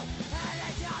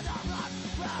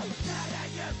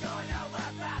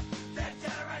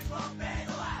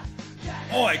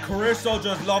 Oi, career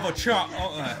soldiers love a chop,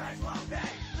 don't they?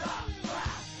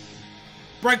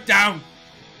 Breakdown!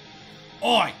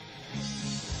 Oi!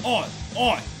 Oi!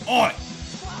 Oi! Oi!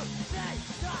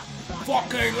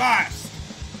 Fucking last!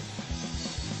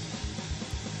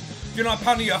 You're not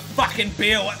pounding your fucking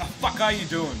beer, what the fuck are you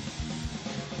doing?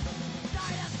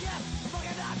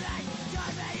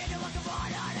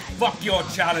 Fuck your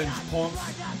challenge, Ponce.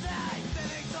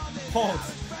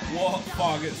 Ponce, what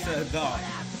fuck it said that?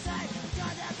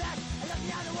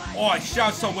 Oi,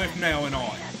 shout some with now and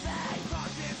I.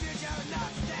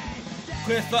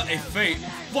 Clear 30 feet.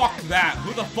 Fuck that.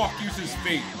 Who the fuck uses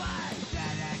feet?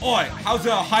 Oi, how's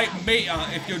a height meter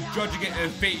if you're judging it in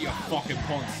feet, you fucking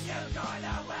Ponce?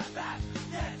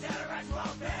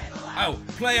 Oh,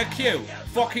 player Q.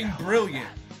 Fucking brilliant.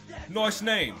 Nice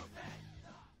name.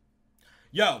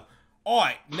 Yo,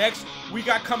 Alright, next we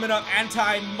got coming up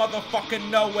Anti-Motherfucking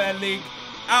Nowhere League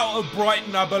out of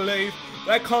Brighton, I believe.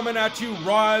 They're coming at you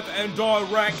live and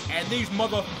direct, and these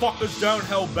motherfuckers don't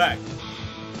hold back.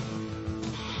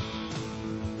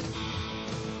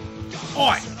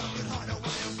 Alright.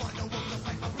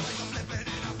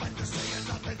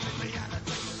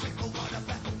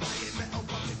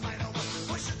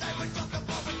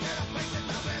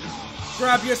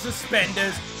 Grab your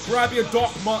suspenders, grab your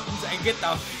Doc Martens, and get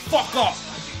the fuck up.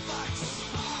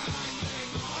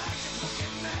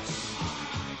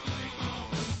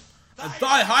 And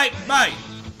die hype, mate.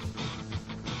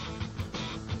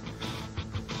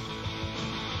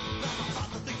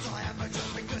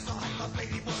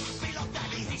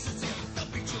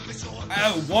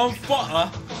 Oh, 1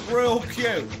 footer, real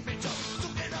cute.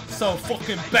 So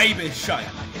fucking baby shape.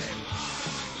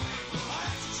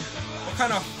 What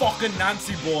kind of fucking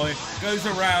Nancy boy goes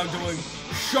around doing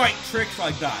shite tricks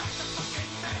like that?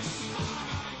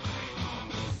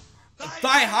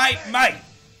 Die hype, mate.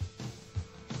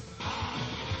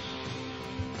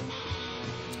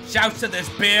 Shouts to this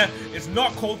beer. It's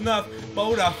not cold enough, but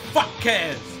who the fuck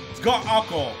cares? It's got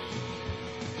alcohol.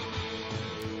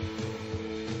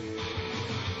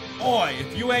 Oi,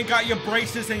 if you ain't got your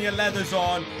braces and your leathers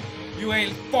on, you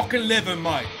ain't fucking living,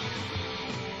 mate.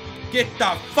 Get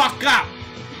the fuck up!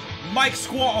 Mike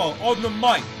Squatter on the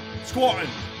mic. Squatting.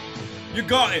 You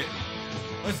got it.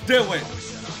 Let's do it.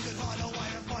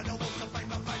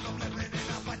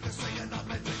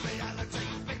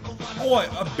 Oi,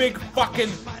 a big fucking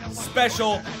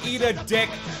special eat a dick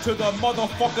to the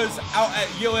motherfuckers out at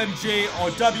UMG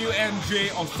or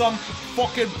WMG or some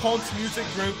fucking Ponce music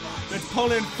group that's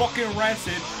pulling fucking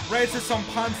rancid some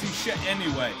Ponzi shit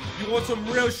anyway. You want some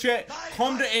real shit?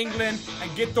 Come to England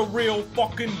and get the real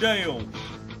fucking deal.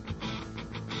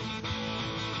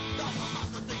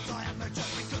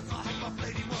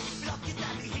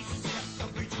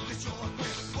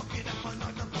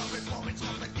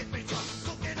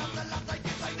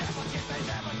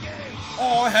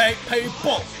 I hate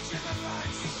people.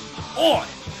 Oi!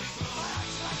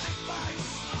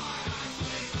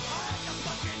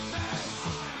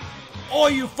 Oi,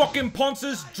 you fucking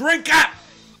ponces, drink up!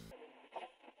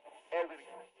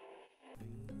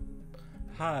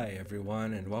 Hi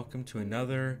everyone, and welcome to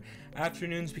another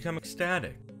Afternoons Become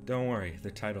Ecstatic. Don't worry,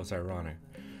 the title's ironic.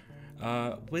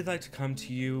 We'd like to come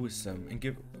to you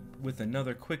with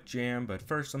another quick jam, but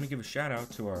first let me give a shout out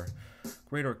to our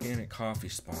great organic coffee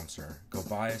sponsor, Go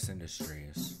Bias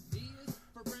Industries.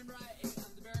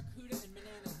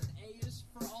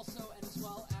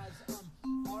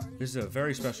 This is a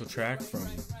very special track from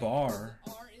BARR,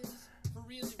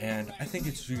 and I think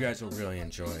you guys will really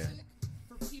enjoy it.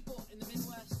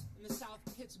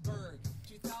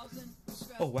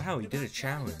 Oh wow, he did a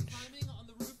challenge.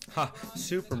 Ha,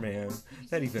 Superman.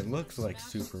 That even looks like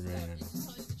Superman.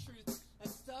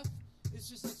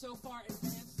 So far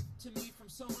advanced to me from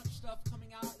so much stuff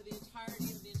coming out of the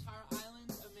entirety of the entire island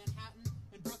of Manhattan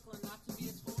and Brooklyn. Not to be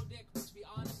a total dick, but to be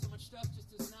honest, so much stuff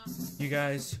just does not. You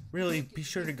guys, really be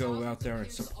sure to go out there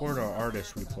and support our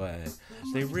artists we play.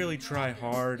 They really try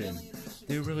hard and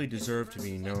they really deserve to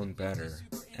be known better.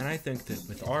 And I think that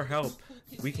with our help,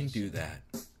 we can do that.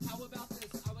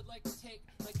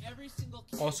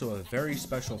 Also, a very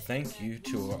special thank you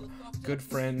to a good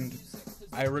friend,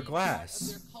 Ira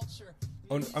Glass.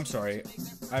 Oh, I'm sorry,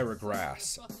 Ira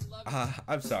Grass.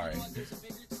 I'm sorry.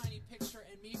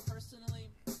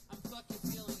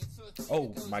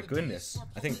 Oh my goodness,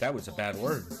 I think that was a bad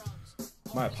word.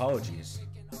 My apologies.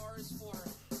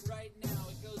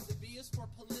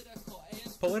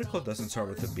 Political doesn't start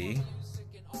with a B.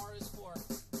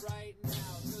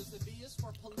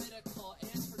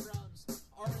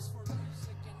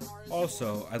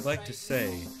 Also, I'd like to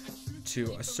say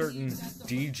to a certain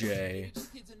DJ,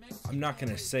 I'm not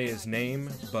going to say his name,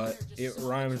 but it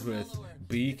rhymes with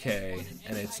BK,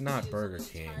 and it's not Burger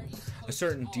King. A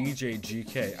certain DJ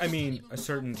a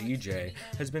certain DJ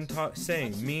has been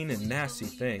saying mean and nasty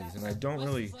things, and I don't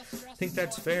really think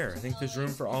that's fair. I think there's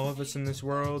room for all of us in this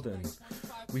world, and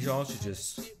we all should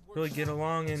just really get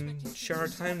along and share our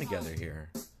time together here.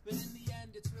 But in the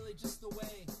end, it's really just the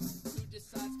way who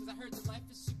decides, because I heard that life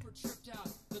is super tripped out,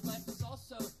 but life is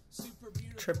also super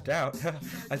beautiful. Tripped out?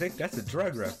 I think that's a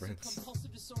drug reference.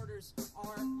 Compulsive disorders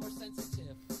are more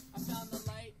sensitive. I found the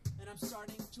light, and I'm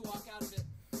starting to walk out of it.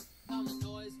 Found the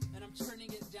noise, and I'm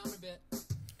turning it down a bit.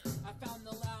 I found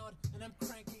the loud, and I'm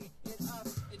cranking it up,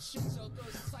 and shit so it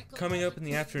goes cycle. Coming up in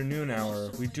the afternoon hour,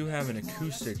 we do have an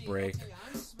acoustic break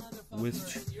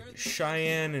with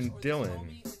Cheyenne and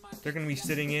Dylan. They're going to be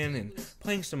sitting in and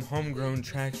playing some homegrown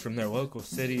tracks from their local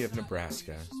city of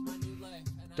Nebraska.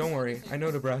 Don't worry, I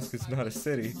know Nebraska's not a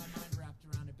city,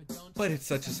 but it's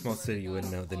such a small city you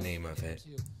wouldn't know the name of it.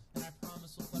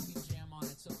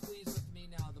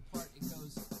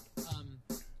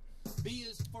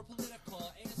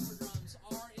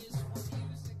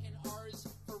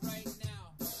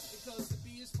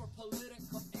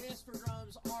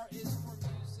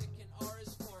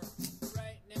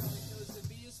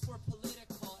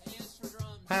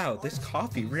 Wow, this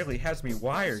coffee really has me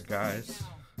wired, guys.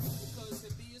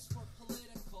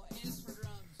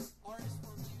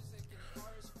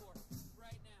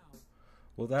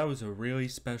 Well, that was a really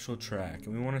special track,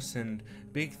 and we want to send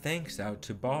big thanks out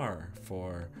to BARR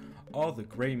for all the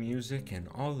great music and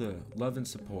all the love and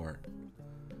support.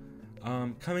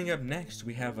 Coming up next,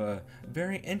 we have a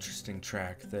very interesting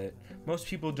track that most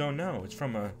people don't know. It's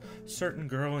from a certain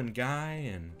girl and guy,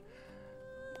 and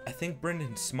I think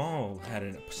Brendon Small had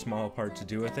a small part to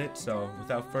do with it, so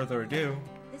without further ado,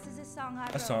 this is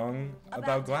a song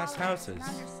about glass houses.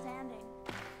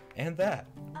 And that.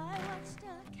 I watched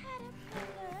a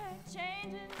caterpillar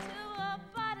change into a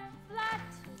butterfly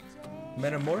today.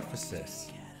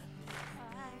 Metamorphosis.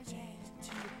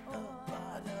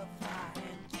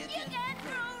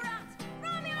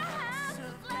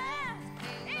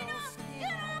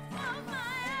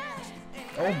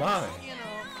 Oh my.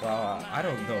 Well, I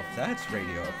don't know if that's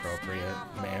radio appropriate,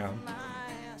 ma'am.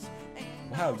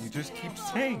 Wow, you just keep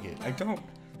saying it.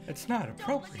 It's not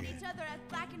appropriate.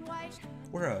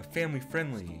 We're a family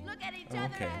friendly.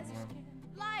 Okay.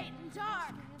 Light and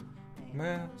dark.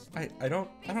 Well,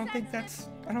 I don't think that's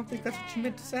what you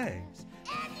meant to say.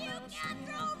 And you can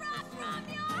throw rocks from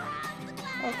your house to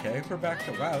glass. Okay, we're back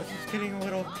to wow. This is getting a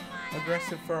little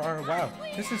aggressive for our wow.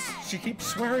 She keeps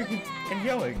swearing and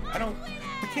yelling.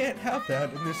 We can't have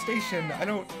that in this station.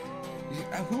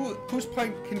 Who's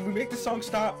playing? Can we make the song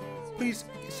stop? Please,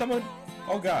 someone.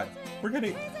 Oh God,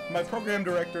 my program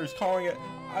director is calling it.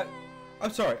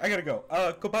 I'm sorry, I gotta go.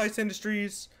 Goodbye,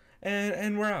 Industries,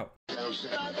 and we're out.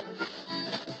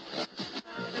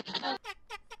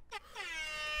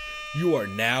 You are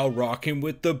now rocking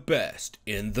with the best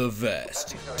in the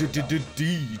vest.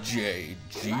 DJ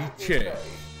GK.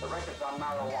 The records on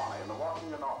marijuana in the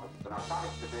Washington office, the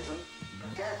narcotics division,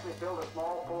 scarcely filled a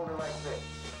small folder like this.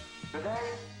 Today,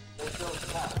 it fills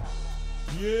cabinet.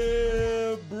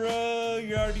 Yeah, bruh,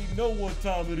 you already know what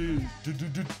time it is.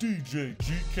 DJ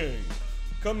GK.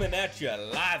 Coming at you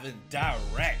live and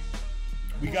direct.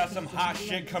 We got some hot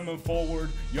shit coming forward.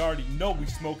 You already know we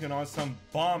smoking on some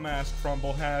bomb-ass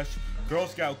crumble hash. Girl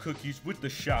Scout cookies with the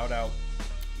shout out.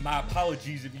 My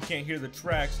apologies if you can't hear the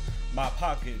tracks. My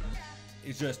pocket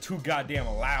is just too goddamn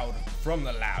loud from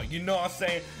the loud. You know what I'm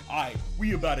saying? Alright,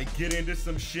 we about to get into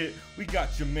some shit. We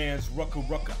got your man's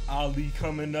Rucka Ali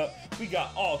coming up. We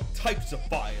got all types of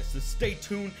fires. So stay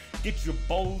tuned. Get your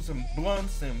bowls and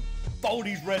blunts and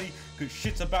 40s ready, cause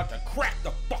shit's about to crack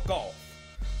the fuck off.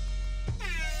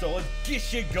 So let's get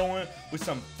shit going with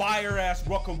some fire ass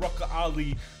Rucka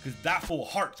Ali, cause that fool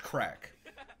hearts crack.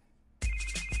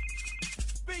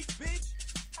 Speak, bitch.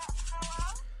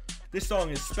 This song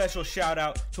is special shout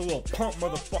out to a little pump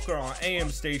motherfucker on AM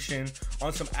station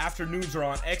on some afternoons or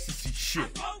on ecstasy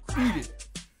shit. Eat it.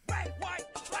 Red, white,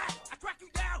 black. I crack you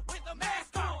down with a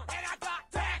mask on, and I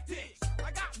got tactics.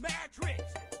 I got mad tricks.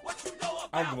 What you know about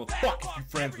I don't give a fuck if you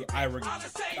friends with Ira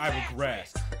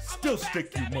Grass. Still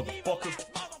stick you, motherfucker.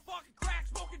 Motherfucking crack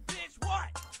smoking bitch, what?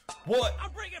 What?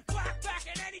 I'm bringing black back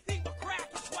and anything but crack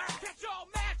is whack. Catch y'all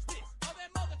match this. All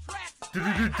them other tracks.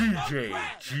 DJ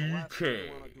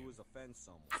GK.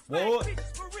 What? What?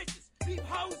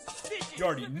 You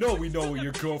already know we know where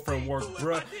your girlfriend works,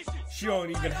 bruh. We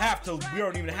don't even have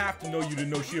to know you to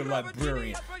know she a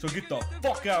librarian. So get the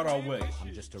fuck out our way.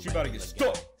 She about to get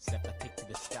stuck.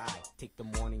 Take the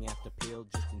morning after pill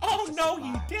just in Oh case no, I he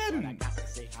survive. didn't. I got to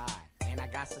say hi, and I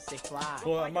got to say fly.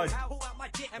 Pull out my Pull out my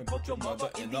dick and poke your mother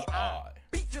in the eye.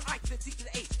 Beat to the I to the C to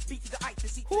the H. Beat to the I to the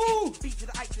C to the Woo. H. Beat to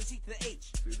the I to the C to the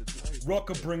H.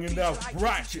 Rucka bringing that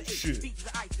ratchet shit. Beat to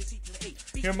the I to the C to the H.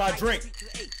 Hear my drink. Beat to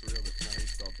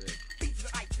the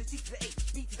I to the C to the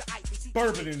H. Beat to the I to the C to the H.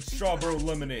 Bourbon and strawberry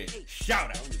lemonade. Shout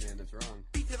out.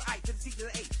 Beat to the I to the C to the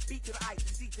H. Beat to the I to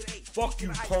the C to the H. Fuck you,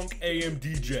 punk AM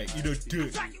DJ. Eat a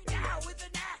dick. Track you down with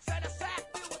an axe and a sack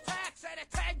filled with tacks and a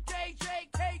 10 gauge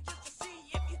AK just to see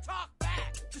if you talk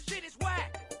back. The shit is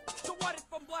whack. So what if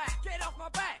I'm black? Get off my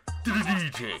back.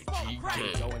 DJ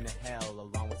GK. Going to hell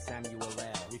along with Samuel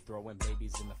L. We throwing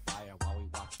babies in the fire while we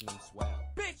watching them swell.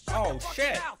 Bitch, shut Oh, the fucking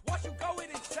shit. mouth. Watch you going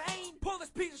insane. Pull this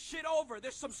piece of shit over.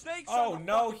 There's some snakes Oh on the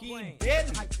no, fucking he plane.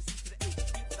 didn't. I to the C to the H.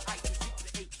 Beat to the I to the C to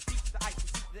the H. Beat to the I to the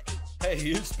C to the H. Hey,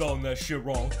 he is spelling that shit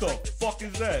wrong. What the fuck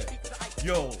is that?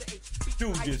 Yo,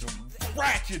 Dude just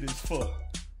ratchet as fuck.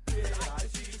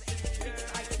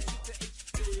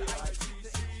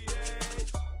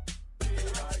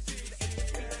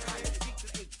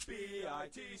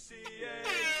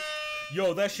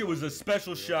 Yo, that shit was a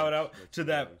special shout out to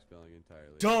that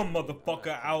dumb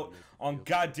motherfucker out on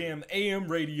goddamn AM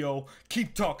radio.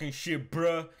 Keep talking shit,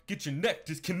 bruh. Get your neck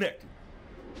disconnected.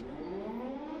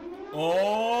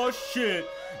 Oh shit.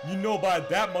 You know by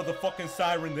that motherfucking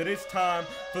siren that it's time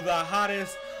for the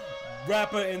hottest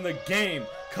rapper in the game.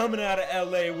 Coming out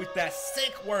of LA with that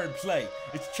sick wordplay.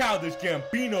 It's Childish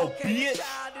Gambino, bitch.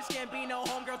 Childish Gambino,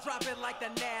 homegirl, drop it like the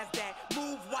NASDAQ.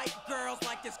 Move white girls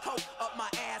like this coat up my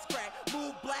ass crack.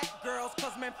 Move black girls,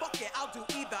 cause man, fuck it, I'll do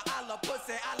either. I love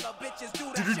pussy, I love bitches,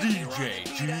 do that shit.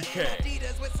 DJ GK.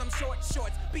 Adidas with some short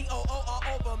shorts, BOO all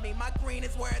over me. My green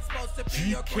is where it's supposed to be.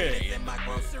 Your green is in my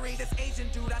grocery. This Asian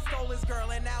dude, I stole his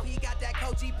girl, and now he got that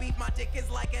Koji beef. My dick is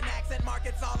like an accent mark,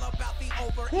 it's all about the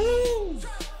overeat.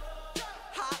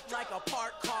 Hot like a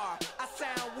parked car. I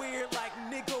sound weird like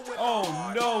nigga with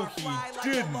oh no, he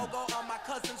didn't. Like logo on my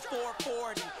cousin's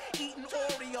 440. Eating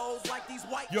Oreos like these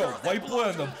white Yo, girls white boy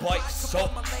on the bike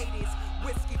sucks.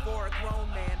 Whiskey for a grown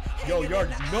man. Yo, you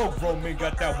already know grown men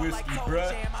got that whiskey,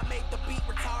 bruh.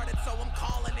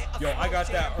 Yo, I got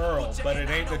that Earl, but it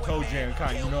ain't the toe jam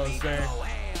kind, you know what I'm saying?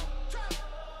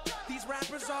 These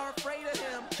rappers are afraid of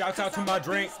him. Shouts out to my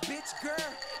drink. Bitch girl,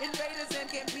 Invaders and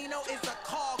Gambino is a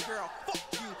call girl.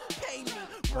 Fuck you, pay me.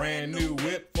 Brand new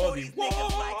whip for the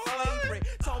niggas like slavery.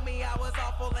 Told me I was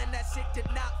awful and that shit did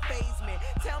not faze me.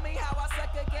 Tell me how I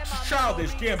suck again. My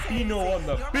Childish Gambino on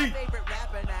the You're beat. My favorite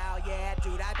rapper now, yeah,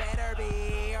 dude, I better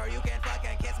be. Or you can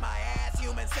fucking kiss my ass,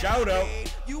 human Shout out.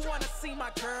 You wanna see my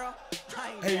girl?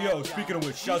 Hey yo, speaking of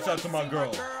which, shouts out to my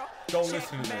girl. Don't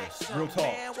listen to this, real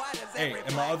talk. Hey,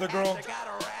 and my other girl,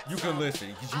 you can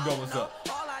listen, cause you know what's up.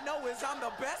 All I know is I'm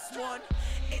the best one.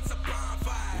 It's a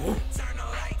bonfire. Turn the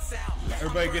lights out.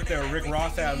 Everybody get their Rick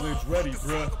Ross ad-libs ready,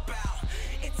 bruh.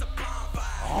 It's a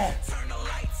bonfire. Turn the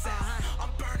lights out. I'm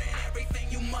burning everything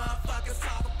you motherfuckers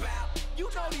talk about. You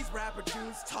know these rapper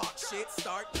dudes talk shit,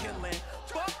 start killing.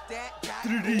 Fuck that guy.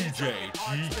 DJ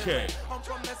GK. I'm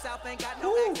from the South, ain't got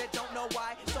no accent, don't know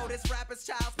why. So this rapper's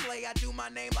child's play. I do my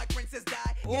name like Princess Di.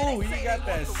 Ooh, he got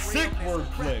that sick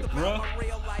wordplay, bruh.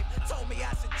 Real life told me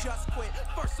I should just quit.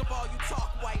 First of all, you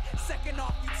talk white. Second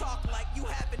off, you talk like you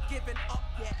haven't given up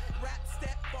yet. Rap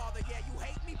stepfather, yeah, you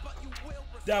hate me, but you will.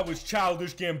 That was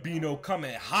Childish Gambino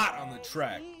coming hot on the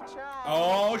track.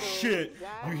 Oh shit,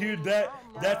 you hear that?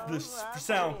 That's the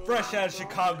sound fresh out of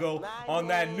Chicago on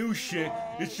that new shit.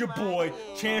 It's your boy,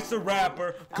 Chance the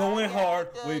Rapper, going hard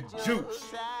with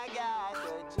Juice.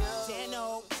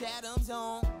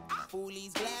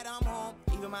 Foolies glad I'm home.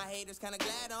 Even my haters kinda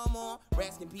glad I'm on.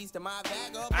 Rest in peace to my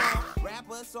vagabond.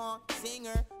 Rapper, song,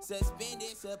 singer,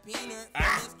 suspended, subpoena.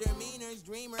 Misdemeanors,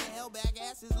 dreamer, held back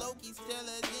asses, Loki still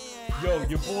a zen. Yo,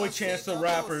 your boy Chance the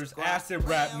Rapper's acid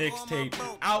rap mixtape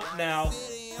out now.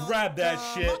 Grab that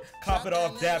shit, cop it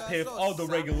off that piff, all the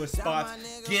regular spots.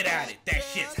 Get at it, that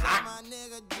shit's hot.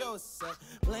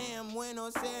 Playing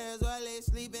Buenos Aires while they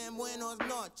sleep in Buenos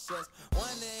Noches.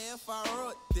 Wonder if I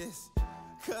wrote this.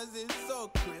 Cause it's so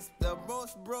crisp, the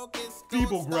most broken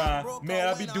Feeble grind, man,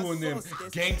 I be doing them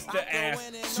gangsta ass,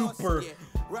 super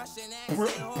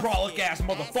brolic ass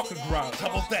motherfucker grinds. How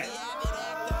about that?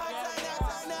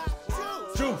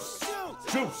 Juice,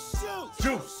 juice,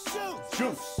 juice,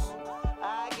 juice.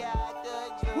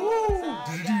 Woo,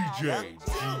 DJ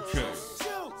GK.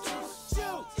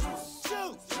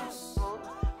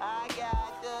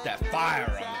 That fire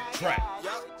on the track.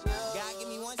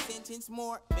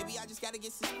 More. Maybe I just gotta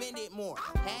get suspended more.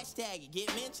 Hashtag it,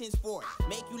 get mentions for it.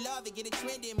 Make you love it, get it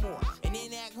trending more. And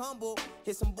then act humble.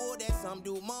 Hit some bull that some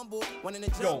dude mumble. Wanting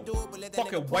to jump do it, but let that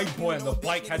fucking white boy on the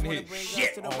bike hadn't hit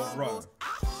shit all run.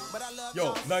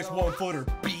 Yo, nice one footer,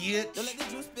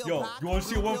 bitch. Yo, you wanna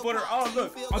see a one footer? Oh,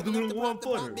 look, I'm doing a one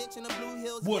footer.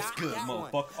 What's good,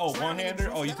 motherfucker? Oh, one hander?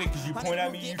 Oh, you think because you point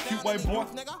at me, you cute white boy?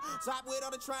 Stop with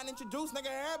all the trying to introduce, nigga.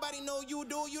 Everybody know you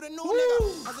do, you the new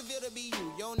nigga. How's it feel to be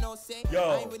you? Yo, no say.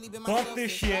 Yo, bump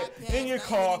this shit in your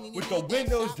car with the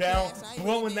windows down,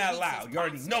 blowing that loud. You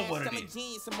already know what it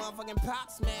is. Some motherfucking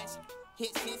pop smash.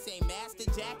 Hit Sensei,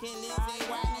 Master Jack and Lindsay,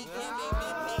 Wiley,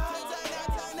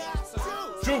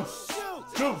 Juice,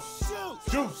 juice,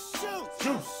 juice,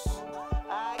 juice.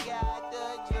 I got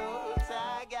the juice,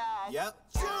 I got. Yep.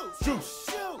 Juice,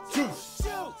 juice,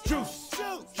 juice,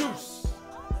 juice.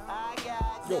 I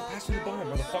got. Yo, pass me the bomb,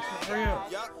 motherfucker. Hurry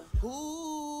up.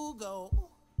 Who go?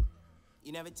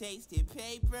 You never tasted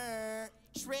paper.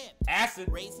 Trip. Acid.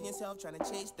 Racing yourself, trying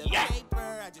to chase the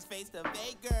paper. I just faced a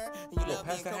baker. And you love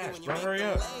being Kobe when you make the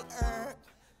Lakers.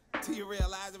 Till you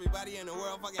realize everybody in the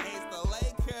world fucking hates the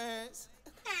Lakers.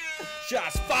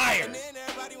 Shots fired. And then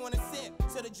everybody wanna sip.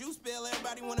 So the juice spill,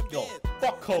 everybody wanna bid. Yo,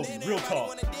 fuck Kobe, real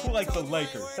talk. Who likes the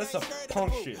Lakers? That's a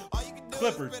punk shit.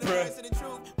 Clippers,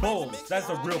 bruh. Bulls, that's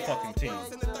a real fucking team.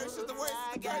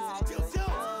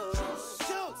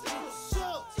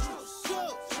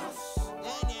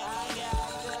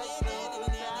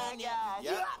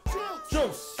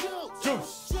 Juice,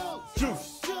 juice,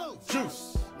 juice,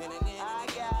 juice.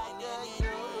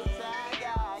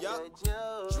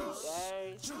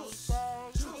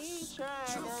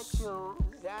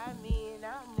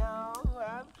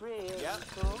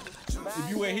 If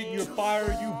you ain't hitting your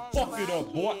fire, you fuck it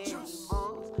up, boy.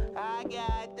 I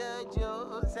got the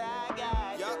juice, I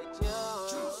got the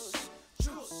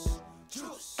juice.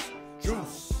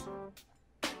 Juice.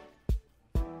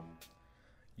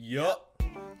 Yup.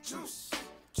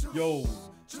 Yo,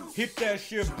 hit that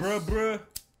shit, bruh.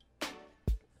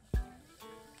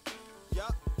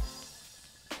 Yup.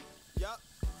 Yup.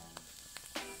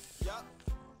 Yup.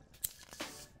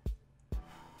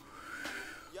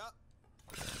 Yup.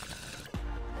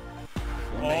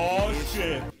 Oh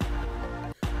shit.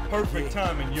 Perfect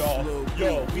timing, y'all.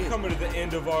 Yo, we coming to the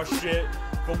end of our shit,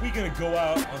 but we gonna go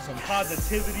out on some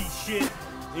positivity shit.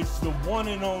 It's the one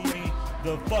and only,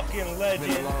 the fucking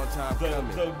legend,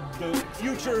 the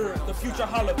future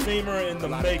Hall of Famer in the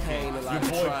making, your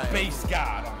boy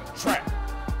BasedGod on the track.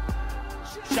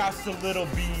 Shouts to Lil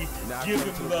B, give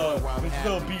him love, cause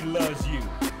Lil B loves you.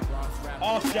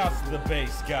 All shouts to the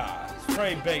BasedGod.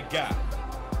 Pray BasedGod.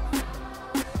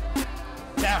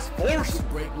 Task Force.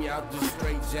 Break me out this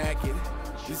straight jacket.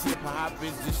 This hip hop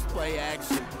is display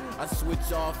action. I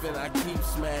switch off and I keep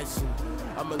smashing.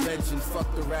 I'm a legend,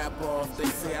 fuck the rap off. They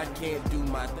say I can't do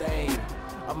my thing.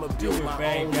 I'ma build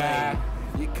my own lane.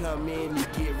 You come in, you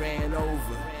get ran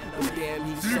over. But damn,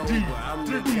 he's sober. I'm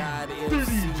the guy, the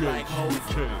MC like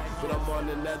Hofer. But I'm on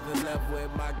another level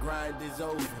and my grind is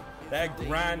over. That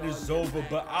grind is over,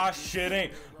 but our shit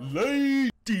ain't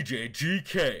late. DJ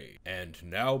GK. And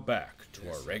now back to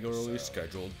our regularly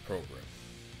scheduled program.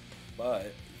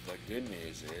 But the good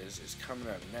news is coming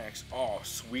up next. Oh,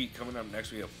 sweet! Coming up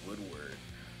next, we have Woodward,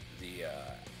 the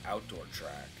outdoor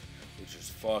track, which is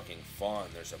fucking fun.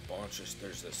 There's some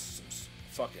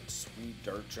fucking sweet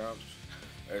dirt jumps.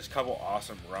 There's a couple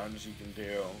awesome runs you can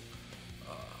do.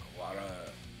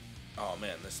 Oh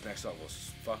man, this next level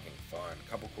is fucking fun. A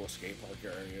couple cool skate park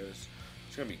areas.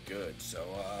 It's gonna be good. So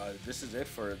this is it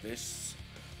for this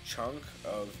chunk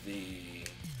of the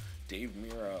Dave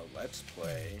Mirra Let's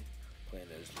Play.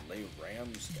 Playing as Lay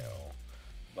Ramsdale.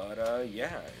 But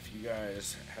yeah, if you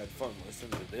guys had fun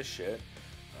listening to this shit,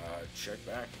 check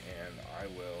back and I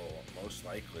will most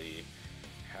likely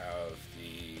have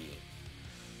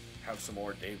some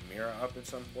more Dave Mirra up at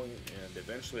some point, and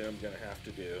eventually I'm gonna have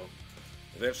to do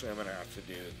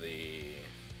the,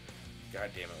 god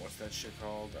damn it, what's that shit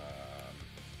called?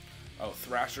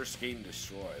 Thrasher Skate and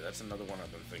Destroy. That's another one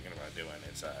I've been thinking about doing.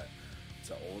 It's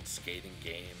an old skating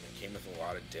game. It came with a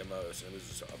lot of demos, and it was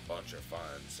just a bunch of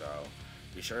fun. So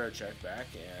be sure to check back,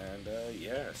 and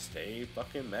yeah, stay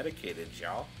fucking medicated,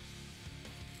 y'all.